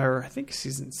 I think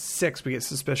season 6, we get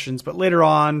Suspicions. But later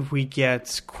on, we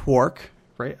get Quark,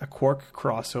 right? A Quark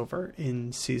crossover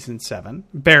in season 7.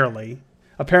 Barely.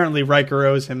 Apparently, Riker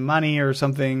owes him money or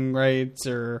something, right?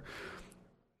 Or...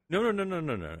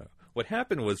 No. What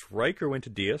happened was Riker went to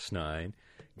DS9,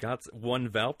 won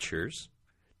vouchers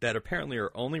that apparently are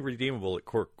only redeemable at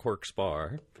Quark's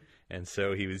bar, and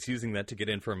so he was using that to get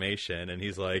information. And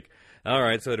he's like, "All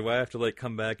right, so do I have to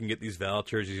come back and get these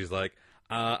vouchers?" He's like,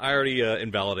 "I already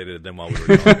invalidated them while we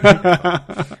were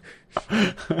gone."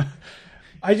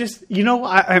 I just,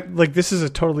 I like this is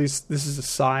a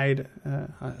side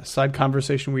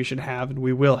conversation we should have and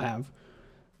we will have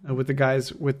with the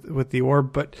guys with the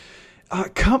orb. But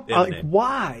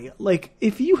why? Like,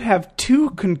 if you have two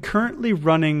concurrently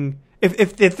running,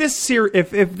 if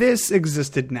this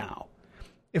existed now,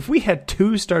 if we had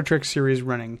two Star Trek series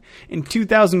running in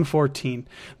 2014,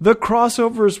 the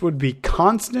crossovers would be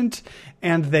constant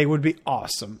and they would be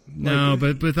awesome. No,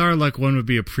 but with our luck, one would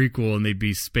be a prequel and they'd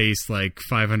be spaced like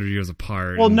 500 years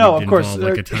apart. Well, and no, of involve course,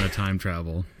 like a ton of time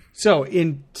travel. So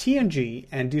in TNG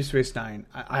and Deep Space Nine,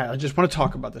 I just want to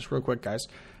talk about this real quick, guys.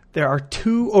 There are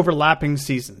two overlapping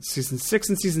seasons. Season 6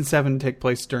 and Season 7 take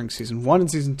place during Season 1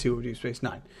 and Season 2 of Deep Space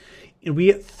Nine. And we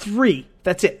get 3,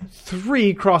 that's it,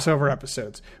 3 crossover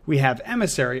episodes. We have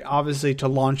Emissary, obviously, to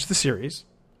launch the series,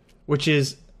 which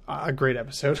is a great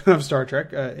episode of Star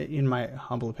Trek, in my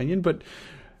humble opinion, but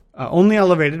only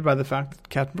elevated by the fact that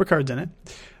Captain Picard's in it.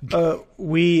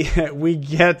 We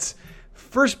get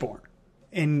Firstborn,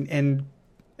 and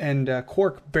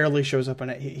Quark barely shows up in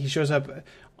it. He shows up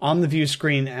on the view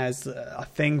screen as a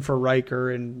thing for Riker,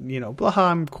 and blah,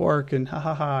 I'm Quark, and ha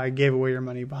ha ha, I gave away your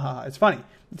money, blah. It's funny.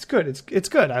 It's good. It's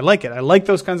good. I like it. I like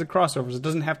those kinds of crossovers. It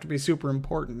doesn't have to be super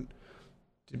important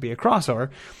to be a crossover.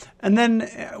 And then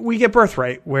we get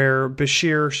Birthright, where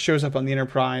Bashir shows up on the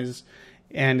Enterprise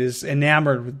and is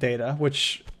enamored with Data,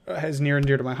 which is near and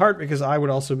dear to my heart because I would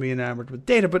also be enamored with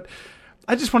Data. But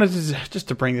I just wanted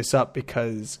to bring this up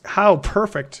because how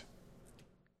perfect,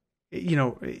 if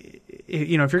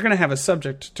you're going to have a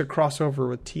subject to cross over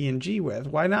with TNG with,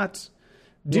 why not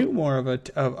do more of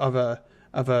a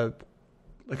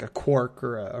like a Quark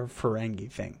or a Ferengi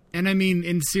thing? And I mean,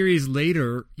 in series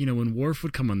later, when Worf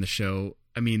would come on the show,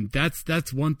 I mean,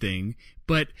 that's one thing.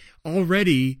 But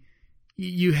already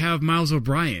you have Miles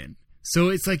O'Brien. So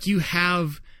it's like you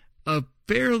have a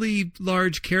fairly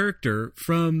large character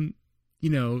from,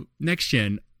 Next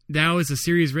Gen now as a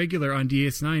series regular on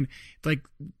DS9. Like,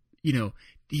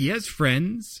 he has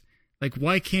friends. Like,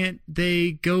 why can't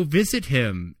they go visit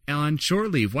him on shore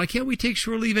leave? Why can't we take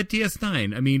shore leave at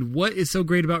DS9? I mean, what is so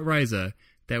great about Risa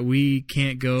that we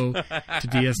can't go to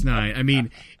DS9? I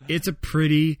mean, it's a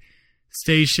pretty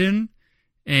station,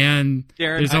 and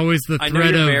Darren, there's always the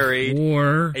threat of married,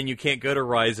 war. And you can't go to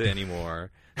Risa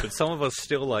anymore. But some of us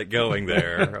still like going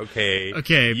there. Okay.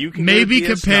 Okay. You can maybe go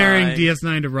to DS9. comparing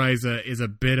DS9 to Risa is a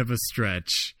bit of a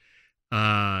stretch.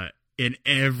 In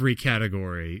every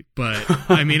category, but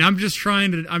I mean, I'm just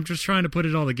trying to put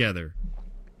it all together.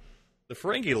 The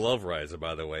Ferengi love Risa,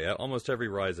 by the way. Almost every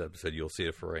Risa episode, you'll see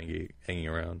a Ferengi hanging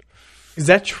around. Is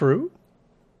that true?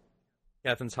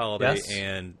 Captain's Holiday Yes.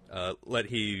 and Let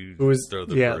He Throw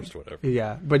the yeah, First, whatever.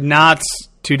 Yeah, but not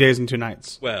 2 days and 2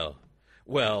 nights.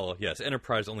 Well, yes.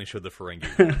 Enterprise only showed the Ferengi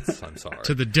once. I'm sorry.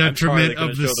 To the detriment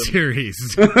of the series.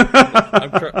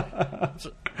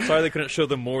 Sorry they couldn't show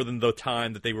them more than the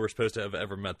time that they were supposed to have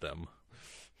ever met them.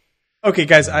 Okay,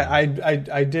 guys,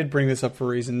 I did bring this up for a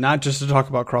reason, not just to talk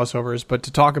about crossovers, but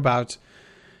to talk about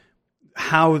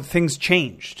how things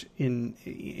changed in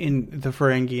the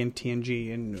Ferengi and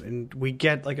TNG, and we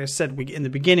get, like I said, in the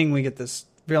beginning we get this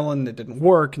villain that didn't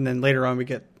work, and then later on we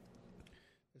get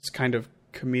this kind of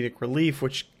comedic relief,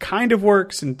 which kind of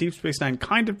works, and Deep Space Nine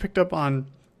kind of picked up on.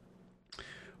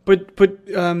 But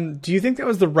do you think that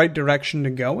was the right direction to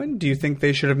go in? Do you think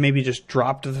they should have maybe just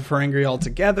dropped the Ferengi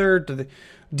altogether?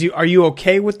 Are you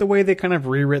okay with the way they kind of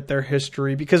rewrit their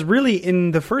history? Because really,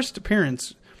 in the first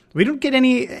appearance, we don't get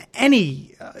any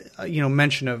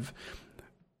mention of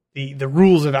the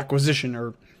rules of acquisition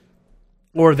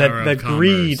or that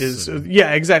greed is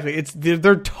exactly.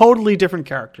 They're totally different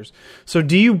characters. So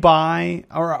do you buy,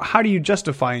 or how do you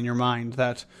justify in your mind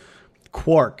that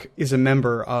Quark is a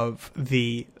member of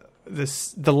the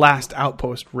last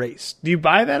outpost race? Do you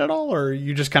buy that at all, or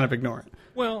you just kind of ignore it?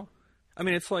 Well, I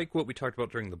mean, it's like what we talked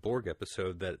about during the Borg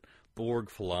episode, that Borg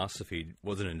philosophy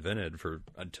wasn't invented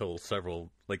until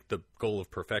the goal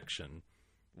of perfection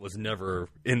was never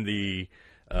in the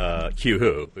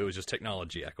Q-Who. It was just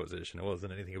technology acquisition. It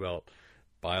wasn't anything about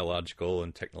biological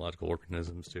and technological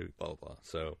organisms to blah blah blah.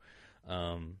 So,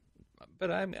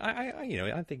 but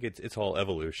I think it's all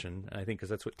evolution. I think because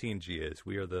that's what TNG is.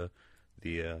 We are the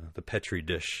petri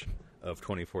dish of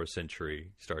 24th century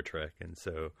Star Trek, and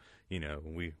so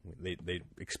they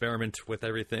experiment with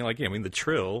everything. Like the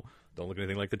Trill don't look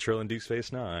anything like the Trill in Deep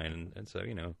Space Nine, and so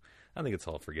I think it's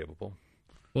all forgivable.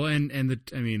 Well,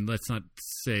 let's not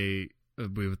say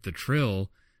with the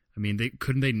Trill. I mean,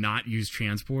 couldn't they not use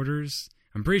transporters?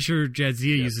 I'm pretty sure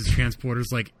Jadzia uses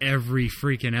transporters like every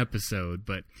freaking episode,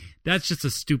 but that's just a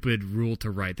stupid rule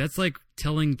to write. That's like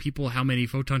telling people how many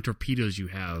photon torpedoes you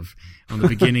have on the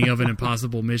beginning of an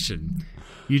impossible mission.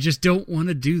 You just don't want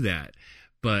to do that.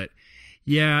 But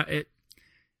yeah,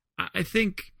 I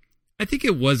think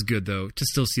it was good though to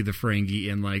still see the Ferengi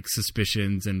in like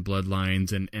Suspicions and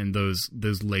Bloodlines and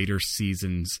those later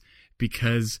seasons,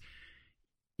 because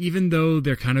even though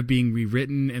they're kind of being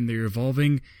rewritten and they're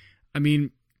evolving, I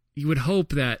mean, you would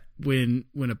hope that when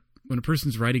a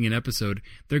person's writing an episode,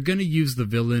 they're going to use the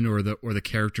villain or the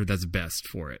character that's best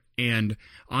for it. And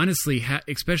honestly,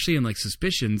 especially in like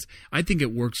Suspicions, I think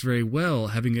it works very well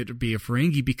having it be a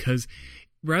Ferengi, because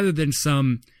rather than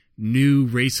some new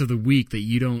race of the week that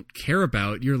you don't care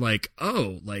about, you're like,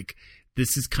 oh, like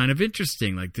this is kind of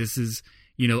interesting. Like this is,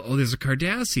 oh, there's a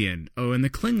Cardassian, oh, and the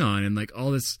Klingon, and like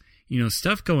all this,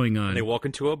 stuff going on. And they walk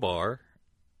into a bar.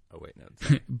 Oh wait, no.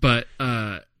 But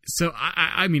so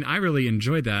I mean, I really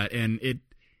enjoyed that, and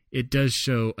it does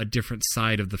show a different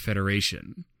side of the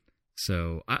Federation.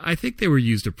 So I think they were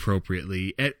used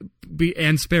appropriately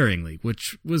and sparingly,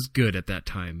 which was good at that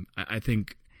time. I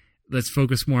think let's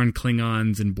focus more on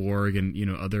Klingons and Borg and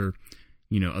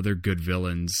other good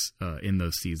villains in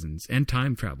those seasons, and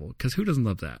time travel, because who doesn't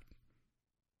love that?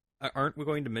 Aren't we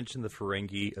going to mention the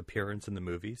Ferengi appearance in the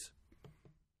movies?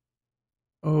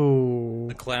 Oh.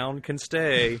 The clown can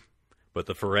stay, but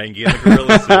the Ferengi in the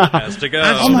gorilla suit has to go.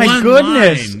 Oh my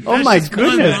goodness! Oh my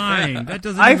goodness! That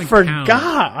doesn't I even forgot.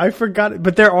 count. I forgot.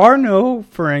 But there are no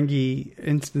Ferengi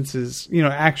instances,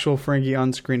 actual Ferengi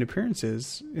on-screen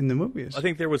appearances in the movies. I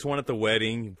think there was one at the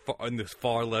wedding in this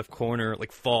far left corner,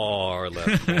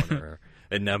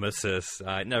 and Nemesis.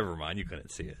 Never mind, you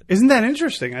couldn't see it. Isn't that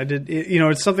interesting?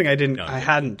 It's something I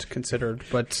hadn't considered,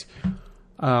 but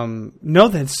no,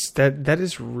 that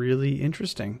is really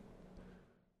interesting.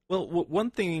 Well,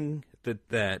 one thing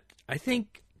that I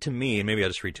think, to me, and maybe I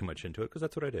just read too much into it because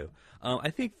that's what I do. I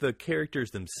think the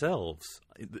characters themselves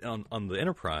on the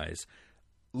Enterprise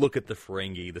look at the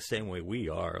Ferengi the same way we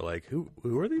are. Like, who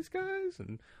are these guys?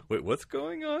 And wait, what's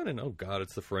going on? And oh God,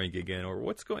 it's the Ferengi again. Or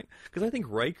what's going? Because I think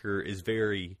Riker is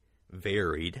very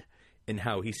varied in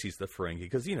how he sees the Ferengi.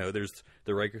 Because there's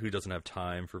the Riker who doesn't have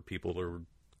time for people to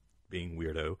being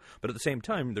weirdo, but at the same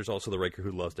time, there's also the Riker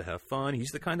who loves to have fun.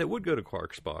 He's the kind that would go to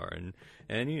Quark's bar,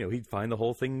 and he'd find the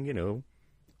whole thing,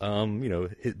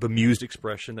 his bemused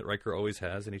expression that Riker always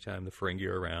has anytime the Ferengi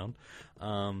are around.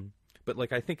 But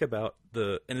like I think about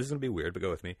and this is gonna be weird, but go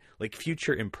with me. Like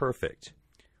Future Imperfect,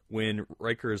 when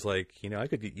Riker is like, I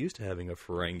could get used to having a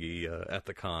Ferengi at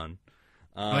the con.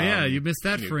 Oh yeah, you missed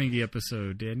that Ferengi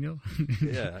episode, Daniel.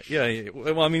 yeah.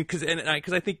 Well, I mean, because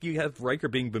I think you have Riker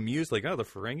being bemused, like, oh, the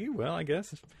Ferengi. Well, I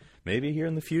guess maybe here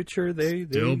in the future they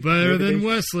still better than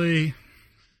Wesley.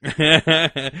 A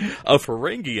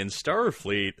Ferengi in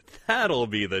Starfleet, that'll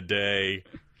be the day.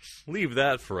 Leave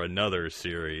that for another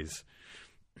series.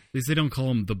 At least they don't call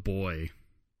him the boy.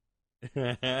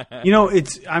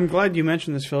 I'm glad you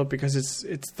mentioned this, Philip, because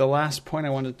it's the last point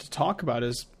I wanted to talk about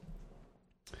is.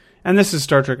 And this is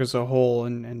Star Trek as a whole,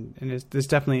 and this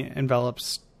definitely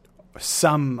envelops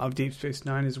some of Deep Space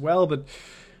Nine as well. But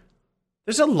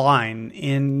there's a line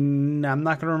I'm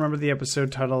not going to remember the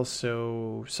episode title,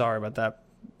 so sorry about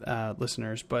that,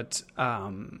 listeners. But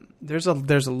there's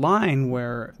a line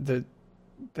where that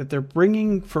they're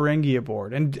bringing Ferengi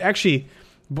aboard, and actually,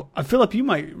 Philip, you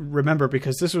might remember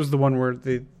because this was the one where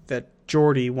that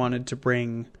Geordi wanted to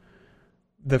bring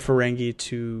the Ferengi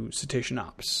to Cetacean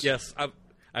Ops. Yes.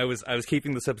 I was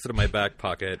keeping this episode in my back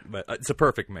pocket, but it's a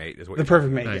perfect mate. Is what the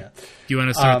perfect mate? Right. Yeah. Do you want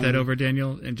to start that over,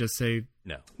 Daniel, and just say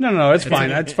no? No, it's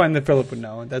fine. It's fine that Philip would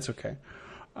know. That's okay.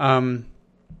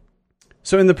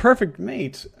 So in the perfect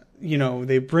mate,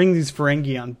 they bring these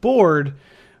Ferengi on board,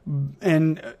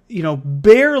 and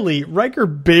Riker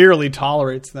barely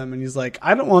tolerates them, and he's like,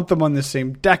 I don't want them on the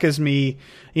same deck as me.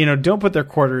 Don't put their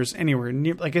quarters anywhere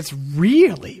near. Like, it's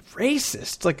really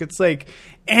racist. Like, it's like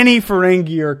any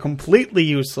Ferengi are completely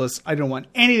useless. I don't want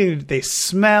anything. They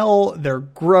smell. They're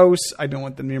gross. I don't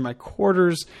want them near my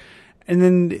quarters. And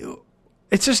then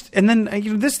it's just, and then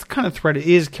this kind of thread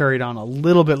is carried on a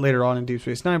little bit later on in Deep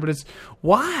Space Nine. But it's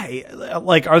why?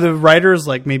 Like, are the writers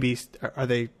maybe are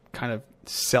they kind of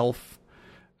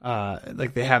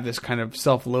like they have this kind of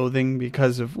self-loathing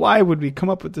because of why would we come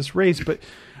up with this race? But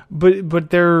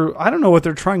they're, I don't know what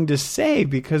they're trying to say,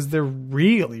 because they're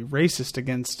really racist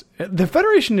against the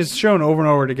Federation is shown over and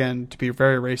over again to be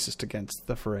very racist against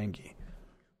the Ferengi.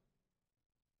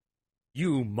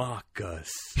 You mock us.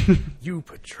 You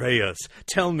betray us.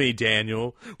 Tell me,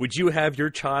 Daniel, would you have your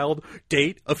child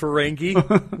date a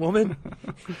Ferengi woman?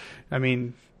 I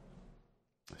mean,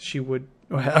 she would.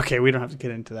 Okay, we don't have to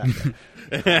get into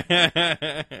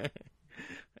that.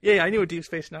 Yeah, I knew a Deep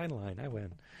Space Nine line. I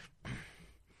win.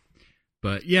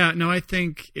 But yeah, no, I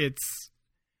think it's,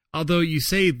 although you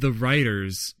say the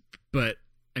writers, but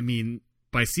I mean,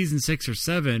 by season 6 or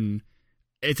 7,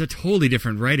 it's a totally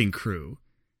different writing crew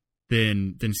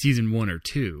than season 1 or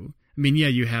 2. I mean, yeah,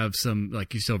 you have some,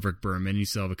 like, you still have Rick Berman, you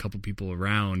still have a couple people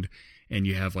around, and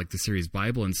you have, like, the series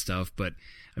Bible and stuff, but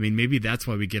I mean, maybe that's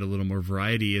why we get a little more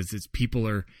variety, is it's people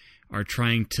are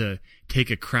trying to take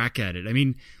a crack at it. I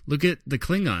mean, look at the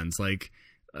Klingons, like,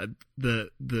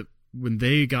 when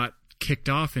they got kicked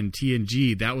off in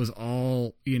TNG, that was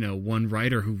all, one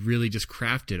writer who really just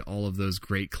crafted all of those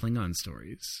great Klingon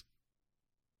stories.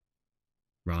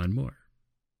 Ron Moore.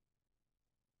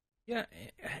 Yeah,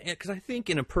 because I think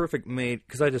in A Perfect Mate,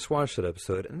 because I just watched that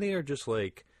episode, and they're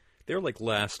like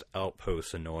Last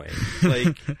Outpost annoying.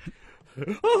 Like,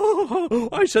 oh,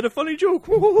 I said a funny joke.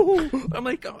 I'm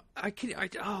like, oh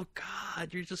God,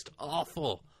 you're just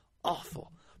awful.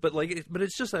 But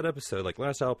it's just that episode. Like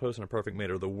Last Outpost and A Perfect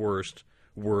Mate are the worst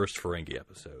Ferengi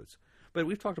episodes. But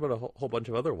we've talked about a whole bunch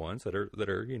of other ones that are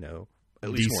at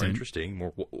least decent, more interesting,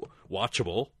 more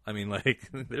watchable. I mean, like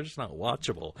they're just not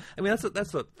watchable. I mean,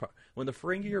 that's the when the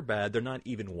Ferengi are bad, they're not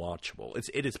even watchable.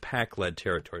 It is pack-led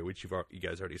territory, which you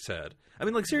guys already said. I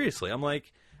mean, like seriously, I'm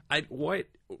like, what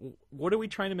are we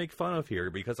trying to make fun of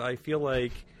here? Because I feel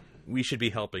like we should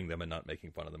be helping them and not making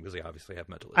fun of them because they obviously have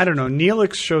mental issues. I don't know.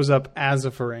 Neelix shows up as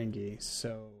a Ferengi,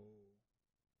 so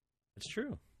it's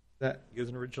true. That he was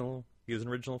an original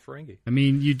Ferengi. I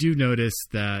mean, you do notice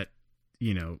that,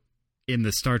 in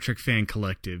the Star Trek fan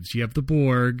collectives, you have the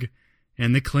Borg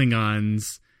and the Klingons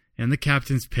and the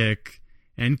Captain's Pick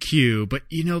and Q, but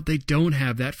they don't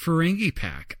have that Ferengi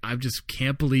pack. I just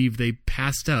can't believe they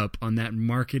passed up on that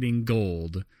marketing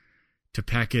gold to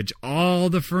package all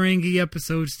the Ferengi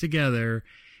episodes together,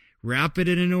 wrap it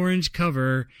in an orange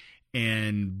cover,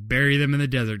 and bury them in the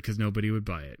desert because nobody would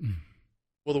buy it.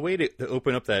 Well, the way to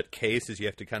open up that case is you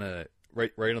have to kind of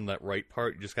right on that right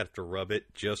part. You just got to rub it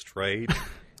just right.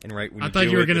 And right when I thought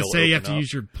you were going to say you have to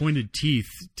use your pointed teeth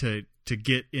to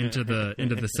get into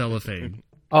the cellophane.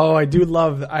 Oh, I do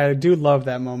love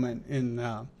that moment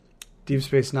in Deep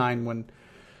Space Nine when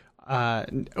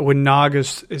Nog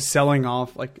is selling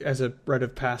off, like, as a rite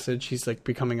of passage. He's like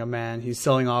becoming a man. He's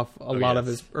selling off a lot of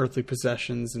his earthly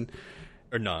possessions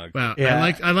or Nog. Wow,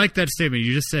 yeah. I like that statement.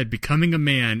 You just said becoming a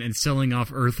man and selling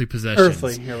off earthly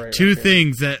possessions. Right, two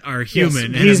things that are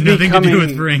human and he's have nothing to do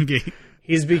with Ferengi.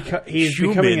 He's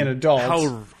becoming an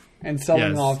adult and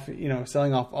selling off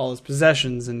all his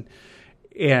possessions, and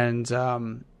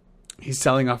he's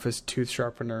selling off his tooth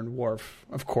sharpener. And Worf,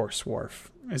 of course,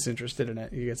 is interested in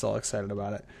it. He gets all excited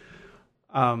about it.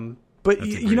 But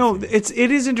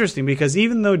it is interesting because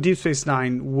even though Deep Space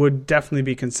Nine would definitely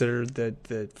be considered the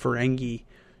Ferengi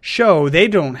show, they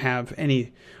don't have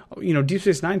any. Deep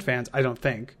Space Nine fans, I don't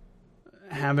think,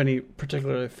 have any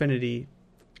particular affinity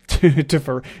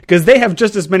to because they have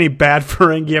just as many bad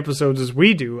Ferengi episodes as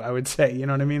we do, I would say. You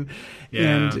know what I mean? Yeah.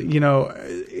 And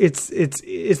it's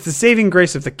the saving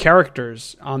grace of the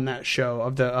characters on that show,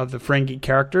 of the Ferengi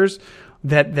characters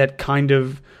that kind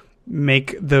of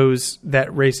make that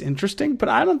race interesting. But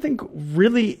I don't think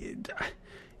really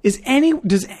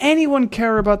does anyone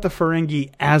care about the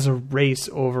Ferengi as a race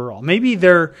overall. Maybe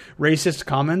their racist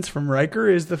comments from Riker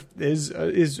is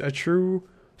a true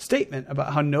statement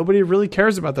about how nobody really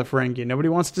cares about the Ferengi. Nobody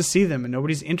wants to see them and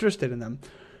nobody's interested in them.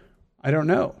 I don't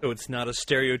know. So it's not a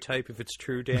stereotype if it's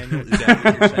true, Daniel? Is that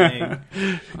what you're saying?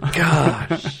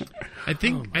 Gosh. I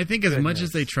think as much as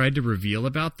they tried to reveal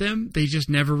about them, they just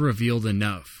never revealed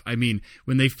enough. I mean,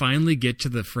 when they finally get to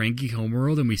the Ferengi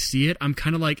homeworld and we see it, I'm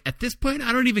kind of like, at this point,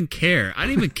 I don't even care. I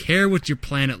don't even care what your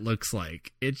planet looks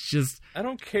like. It's just... I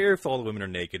don't care if all the women are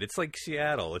naked. It's like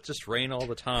Seattle. It's just rain all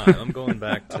the time. I'm going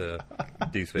back to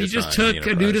Deep Space Nine. You just took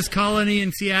a nudist colony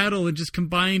in Seattle and just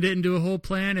combined it into a whole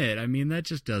planet. I mean, that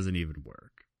just doesn't even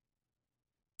work.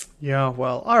 Yeah,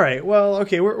 well, all right. Well,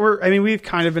 okay, we've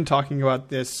kind of been talking about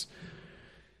this,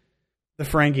 the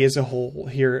Ferengi as a whole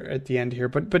here at the end here,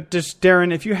 but just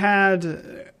Darren, if you had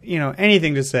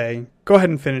anything to say, go ahead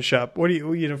and finish up. What do you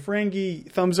Ferengi,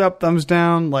 thumbs up, thumbs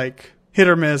down, like hit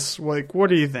or miss? Like, what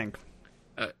do you think?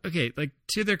 Okay, like,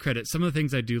 to their credit, some of the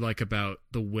things I do like about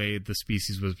the way the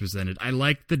species was presented, I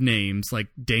like the names, like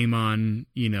Daemon,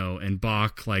 and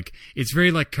Bach. Like, it's very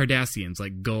like Cardassians,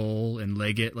 like Gull and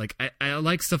Leggett. Like, I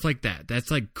like stuff like that. That's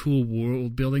like cool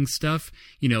world building stuff.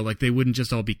 Like they wouldn't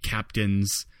just all be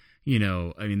captains.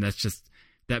 I mean, that's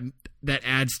that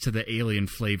adds to the alien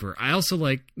flavor. I also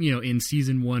like, in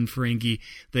season 1 Ferengi,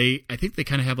 I think they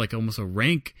kind of have like almost a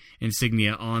rank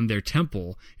insignia on their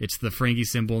temple. It's the Ferengi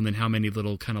symbol and then how many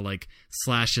little kind of like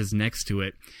slashes next to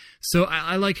it. So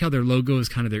I like how their logo is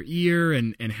kind of their ear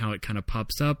and how it kind of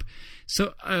pops up.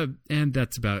 So, and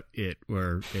that's about it.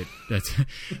 But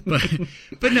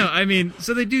no, I mean,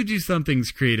 so they do some things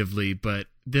creatively, but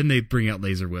then they bring out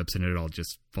laser whips and it all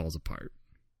just falls apart.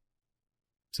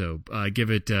 So give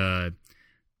it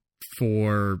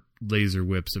 4 laser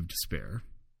whips of despair.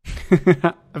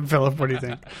 Philip, what do you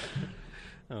think?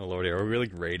 Oh Lordy, are we really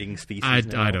rating species? I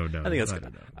now? don't know. I think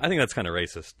that's kind of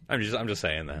racist. I'm just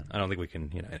saying that. I don't think we can.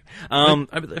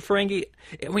 Ferengi.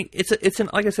 I mean, it's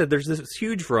like I said. There's this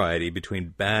huge variety between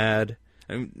bad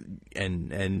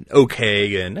and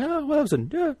okay and well, that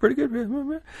was pretty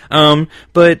good.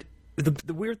 But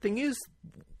the weird thing is,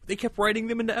 they kept writing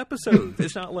them into episodes.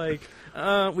 It's not like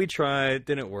we tried,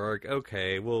 didn't work.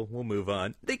 Okay, we'll move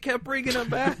on. They kept bringing them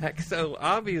back. So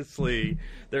obviously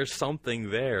there's something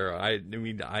there. I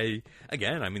mean,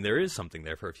 there is something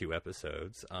there for a few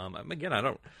episodes. Again, I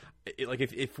don't like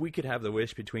if we could have the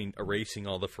wish between erasing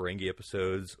all the Ferengi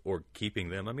episodes or keeping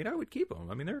them. I mean, I would keep them.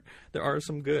 I mean, there are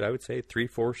some good. I would say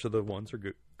 3/4 of the ones are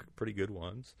good, pretty good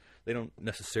ones. They don't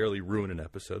necessarily ruin an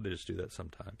episode. They just do that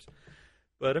sometimes.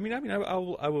 But I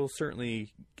will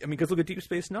certainly. I mean, because look at Deep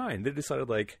Space Nine. They decided,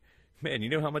 like, man, you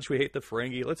know how much we hate the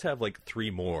Ferengi. Let's have like 3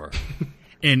 more.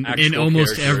 in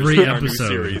almost every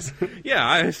episode.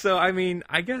 Yeah. So I mean,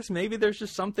 I guess maybe there's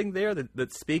just something there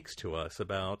that speaks to us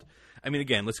about. I mean,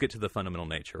 again, let's get to the fundamental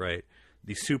nature, right?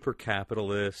 The super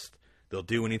capitalist. They'll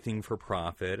do anything for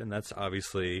profit, and that's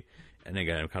obviously. And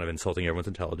again, I'm kind of insulting everyone's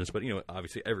intelligence, but,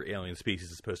 obviously every alien species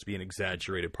is supposed to be an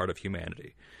exaggerated part of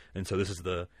humanity. And so this is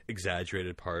the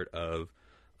exaggerated part of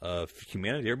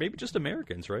humanity, or maybe just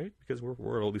Americans, right? Because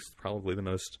we're at least probably the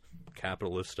most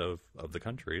capitalist of the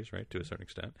countries, right, to a certain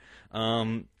extent.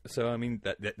 So, I mean,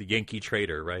 that the Yankee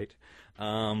trader, right?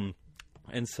 And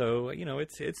so,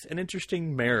 it's an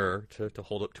interesting mirror to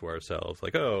hold up to ourselves.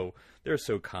 Like, oh, they're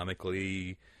so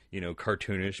comically,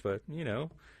 cartoonish, but,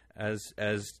 as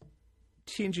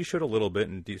TNG showed a little bit,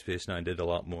 and Deep Space Nine did a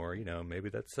lot more. Maybe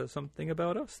that says something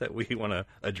about us that we want to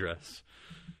address.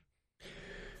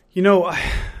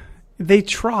 They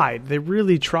tried. They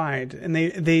really tried, and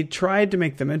they tried to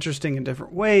make them interesting in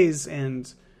different ways.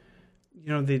 And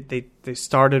they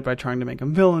started by trying to make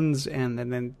them villains, and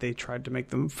then they tried to make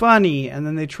them funny, and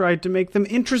then they tried to make them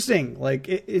interesting. Like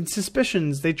in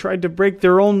Suspicions, they tried to break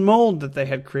their own mold that they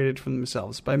had created for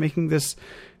themselves by making this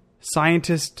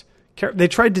scientist. They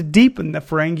tried to deepen the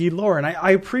Ferengi lore, and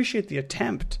I appreciate the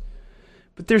attempt.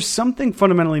 But there's something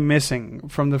fundamentally missing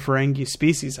from the Ferengi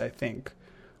species, I think.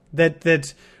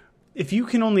 That if you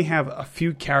can only have a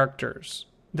few characters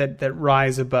that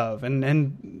rise above,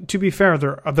 and to be fair,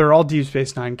 they're all Deep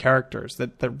Space Nine characters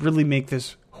that really make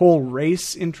this whole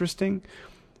race interesting.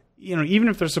 Even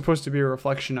if they're supposed to be a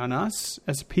reflection on us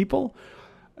as people,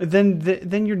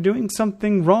 then you're doing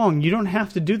something wrong. You don't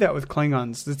have to do that with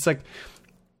Klingons. It's like...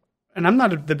 And I'm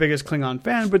not the biggest Klingon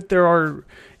fan, but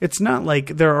it's not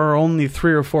like there are only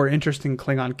 3 or 4 interesting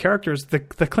Klingon characters. The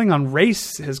Klingon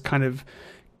race has kind of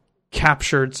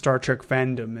captured Star Trek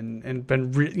fandom and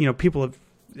been, people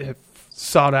have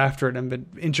sought after it and been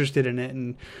interested in it.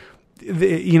 And,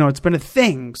 it's been a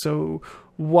thing. So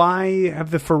why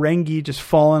have the Ferengi just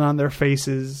fallen on their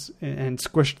faces and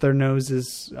squished their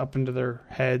noses up into their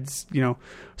heads,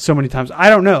 so many times? I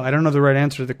don't know. I don't know the right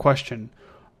answer to the question.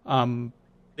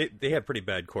 They have pretty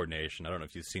bad coordination. I don't know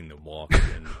if you've seen them walk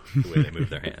and the way they move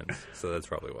their hands. So that's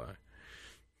probably why.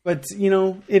 But,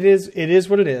 it is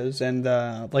what it is. And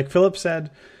like Philip said,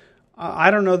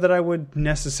 I don't know that I would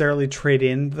necessarily trade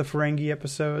in the Ferengi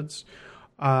episodes.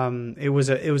 It was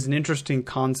an interesting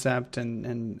concept,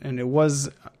 and it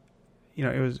was,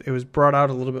 it was brought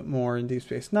out a little bit more in Deep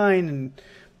Space Nine,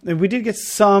 and we did get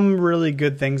some really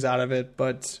good things out of it.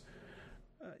 But,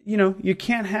 you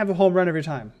can't have a home run every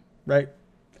time, right?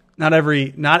 Not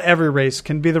every race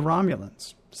can be the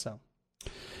Romulans. So,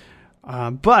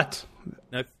 but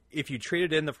now, if you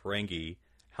traded in the Ferengi,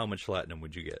 how much platinum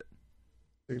would you get?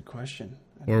 Good question.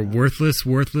 Or worthless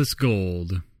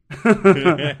gold.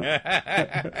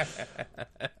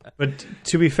 But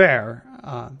to be fair,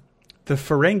 the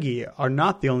Ferengi are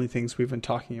not the only things we've been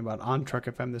talking about on Trek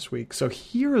FM this week. So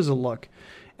here is a look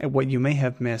at what you may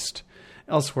have missed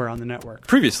elsewhere on the network.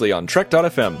 Previously on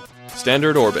Trek.fm,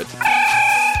 Standard Orbit.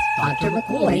 Dr.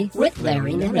 McCoy with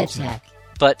Larry Nemeczek.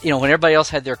 But, when everybody else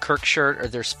had their Kirk shirt or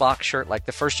their Spock shirt, like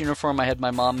the first uniform I had my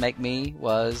mom make me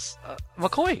was a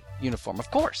McCoy uniform,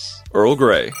 of course. Earl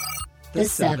Grey. The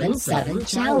 7-7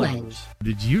 Challenge.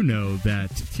 Did you know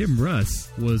that Tim Russ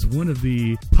was one of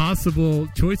the possible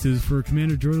choices for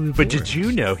Commander Geordi IV? But did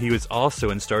you know he was also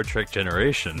in Star Trek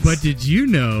Generations? But did you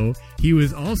know he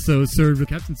was also served with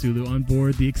Captain Sulu on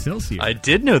board the Excelsior? I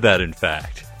did know that, in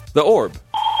fact. The Orb.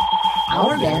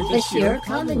 Our man Bashir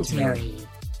commentary.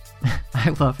 I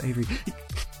love Avery.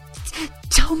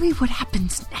 Tell me what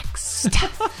happens next.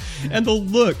 And the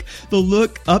look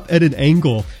up at an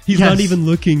angle. He's not even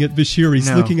looking at Bashir,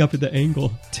 he's looking up at the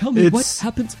angle. Tell me what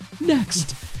happens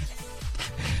next.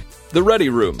 The Ready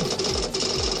Room.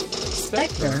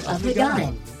 Spectre of the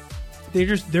Gun.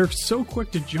 They're so quick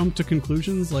to jump to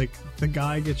conclusions, like the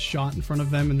guy gets shot in front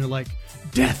of them and they're like,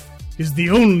 death is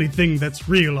the only thing that's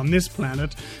real on this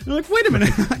planet. And they're like, wait a minute,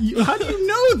 how do you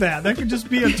know that? That could just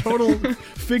be a total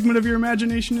figment of your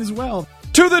imagination as well.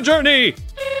 To the journey!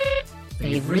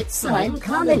 Favorite son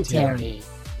commentary.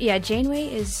 Yeah, Janeway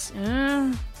is...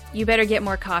 you better get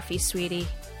more coffee, sweetie.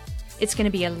 It's going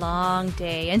to be a long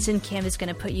day. Ensign Kim is going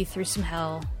to put you through some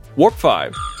hell. Warp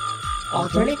 5.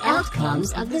 Alternate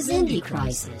outcomes of the Xindi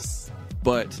crisis.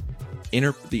 But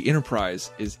the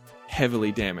Enterprise is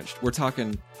heavily damaged. We're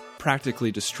talking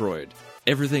practically destroyed.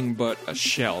 Everything but a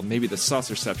shell. Maybe the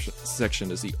saucer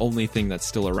section is the only thing that's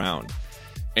still around.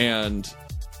 And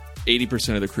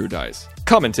 80% of the crew dies.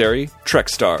 Commentary, Trek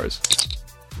Stars.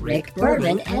 Rick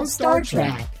Berman and Star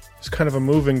Trek. It's kind of a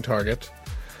moving target,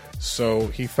 so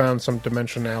he found some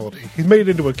dimensionality. He made it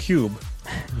into a cube.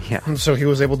 Yeah. And so he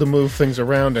was able to move things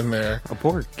around in there. A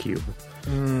Borg cube.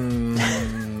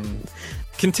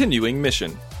 Continuing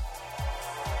mission.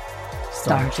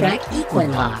 Star Trek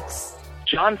Equinox.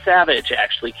 John Savage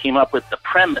actually came up with the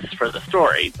premise for the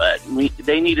story, but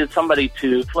they needed somebody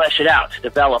to flesh it out, to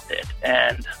develop it.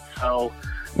 And so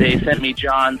they sent me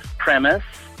John's premise,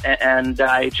 and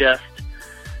I just,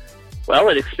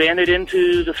 it expanded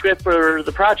into the script for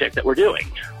the project that we're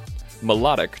doing.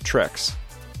 Melodic Treks.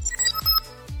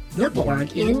 The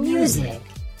Borg in music.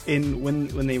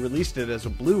 When they released it as a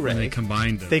Blu-ray, and they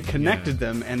combined them. They connected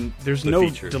them, and there's no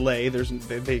delay.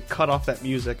 They cut off that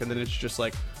music, and then it's just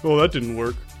like, oh, that didn't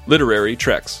work. Literary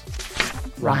Treks.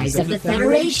 Rise of the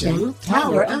Federation,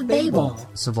 Tower of Babel.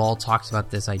 Saval talks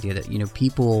about this idea that,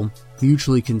 people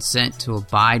mutually consent to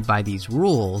abide by these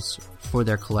rules for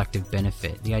their collective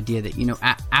benefit. The idea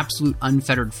that, absolute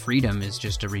unfettered freedom is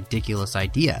just a ridiculous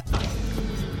idea.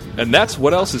 And that's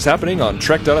what else is happening on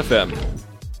Trek.fm.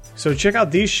 So check out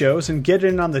these shows and get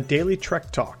in on the Daily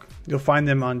Trek Talk. You'll find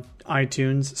them on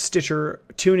iTunes, Stitcher,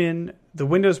 TuneIn, the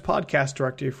Windows Podcast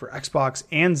Directory for Xbox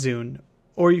and Zune,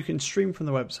 or you can stream from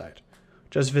the website.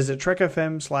 Just visit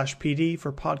trekfm/pd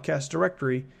for podcast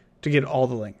directory to get all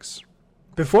the links.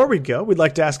 Before we go, we'd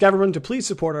like to ask everyone to please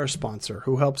support our sponsor,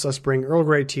 who helps us bring Earl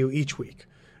Grey to you each week.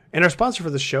 And our sponsor for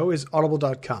the show is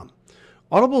Audible.com.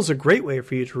 Audible is a great way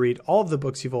for you to read all of the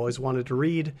books you've always wanted to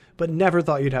read, but never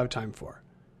thought you'd have time for.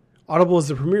 Audible is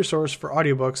the premier source for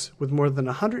audiobooks with more than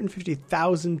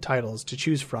 150,000 titles to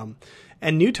choose from,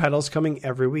 and new titles coming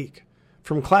every week.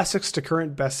 From classics to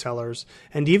current bestsellers,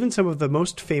 and even some of the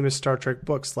most famous Star Trek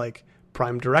books like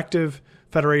Prime Directive,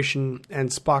 Federation, and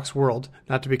Spock's World,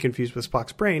 not to be confused with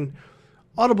Spock's Brain,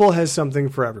 Audible has something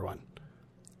for everyone.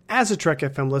 As a Trek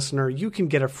FM listener, you can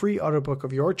get a free audiobook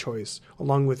of your choice,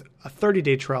 along with a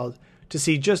 30-day trial to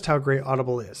see just how great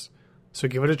Audible is. So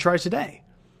give it a try today.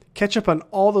 Catch up on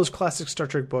all those classic Star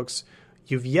Trek books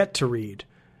you've yet to read,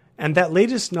 and that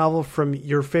latest novel from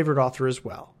your favorite author as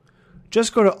well.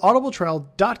 Just go to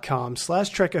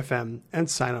audibletrial.com/trekfm and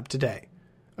sign up today.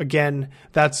 Again,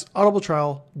 that's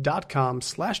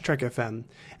audibletrial.com/trekfm,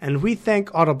 and we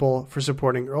thank Audible for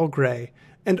supporting Earl Grey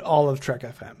and all of Trek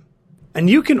FM. And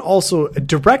you can also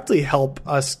directly help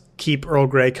us keep Earl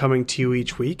Grey coming to you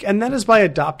each week, and that is by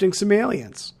adopting some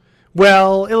aliens.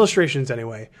 Well, illustrations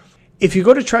anyway. If you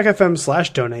go to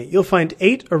trekfm/donate, you'll find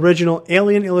 8 original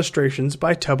alien illustrations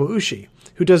by Tobo Ushi,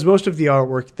 who does most of the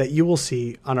artwork that you will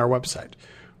see on our website.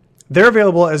 They're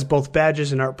available as both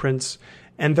badges and art prints,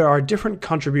 and there are different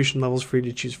contribution levels for you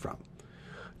to choose from.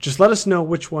 Just let us know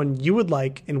which one you would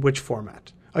like in which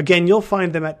format. Again, you'll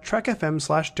find them at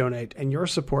trekfm/donate, and your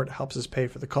support helps us pay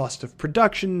for the cost of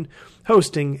production,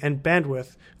 hosting, and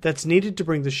bandwidth that's needed to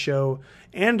bring the show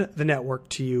and the network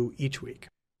to you each week.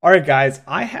 All right, guys,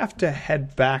 I have to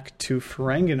head back to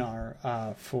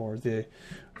Ferenginar for the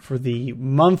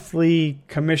monthly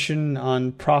commission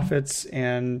on profits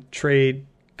and trade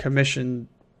commission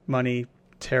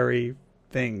monetary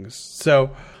things.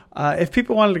 So if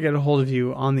people wanted to get a hold of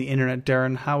you on the internet,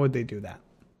 Darren, how would they do that?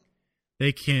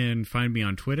 They can find me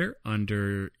on Twitter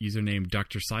under username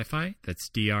Dr. Sci-Fi. That's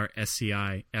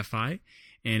DRSCIFI.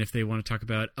 And if they want to talk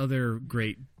about other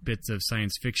great bits of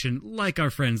science fiction, like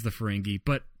our friends the Ferengi,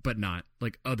 but not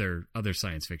like other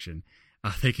science fiction,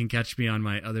 they can catch me on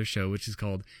my other show, which is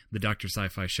called The Dr.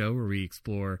 Sci-Fi Show, where we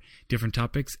explore different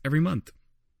topics every month.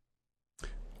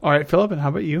 All right, Philip, and how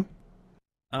about you?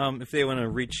 If they want to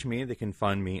reach me, they can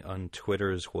find me on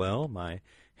Twitter as well. My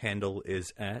handle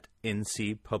is at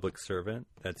NC Public Servant.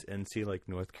 That's NC like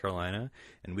North Carolina.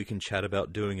 And we can chat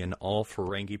about doing an all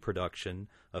Ferengi production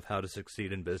of how to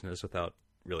succeed in business without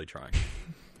really trying.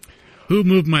 Who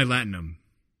moved my latinum?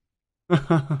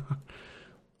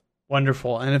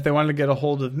 Wonderful. And if they want to get a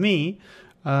hold of me,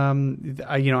 I'm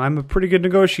a pretty good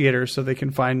negotiator, so they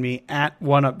can find me at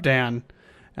OneUpDan.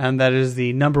 And that is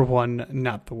the number 1,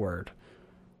 not the word.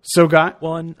 So,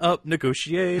 One up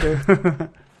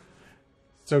negotiator.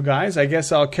 So, guys, I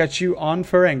guess I'll catch you on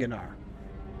Ferenginar.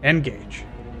 Engage.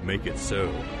 Make it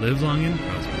so. Live long and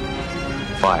prosper.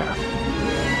 Fire.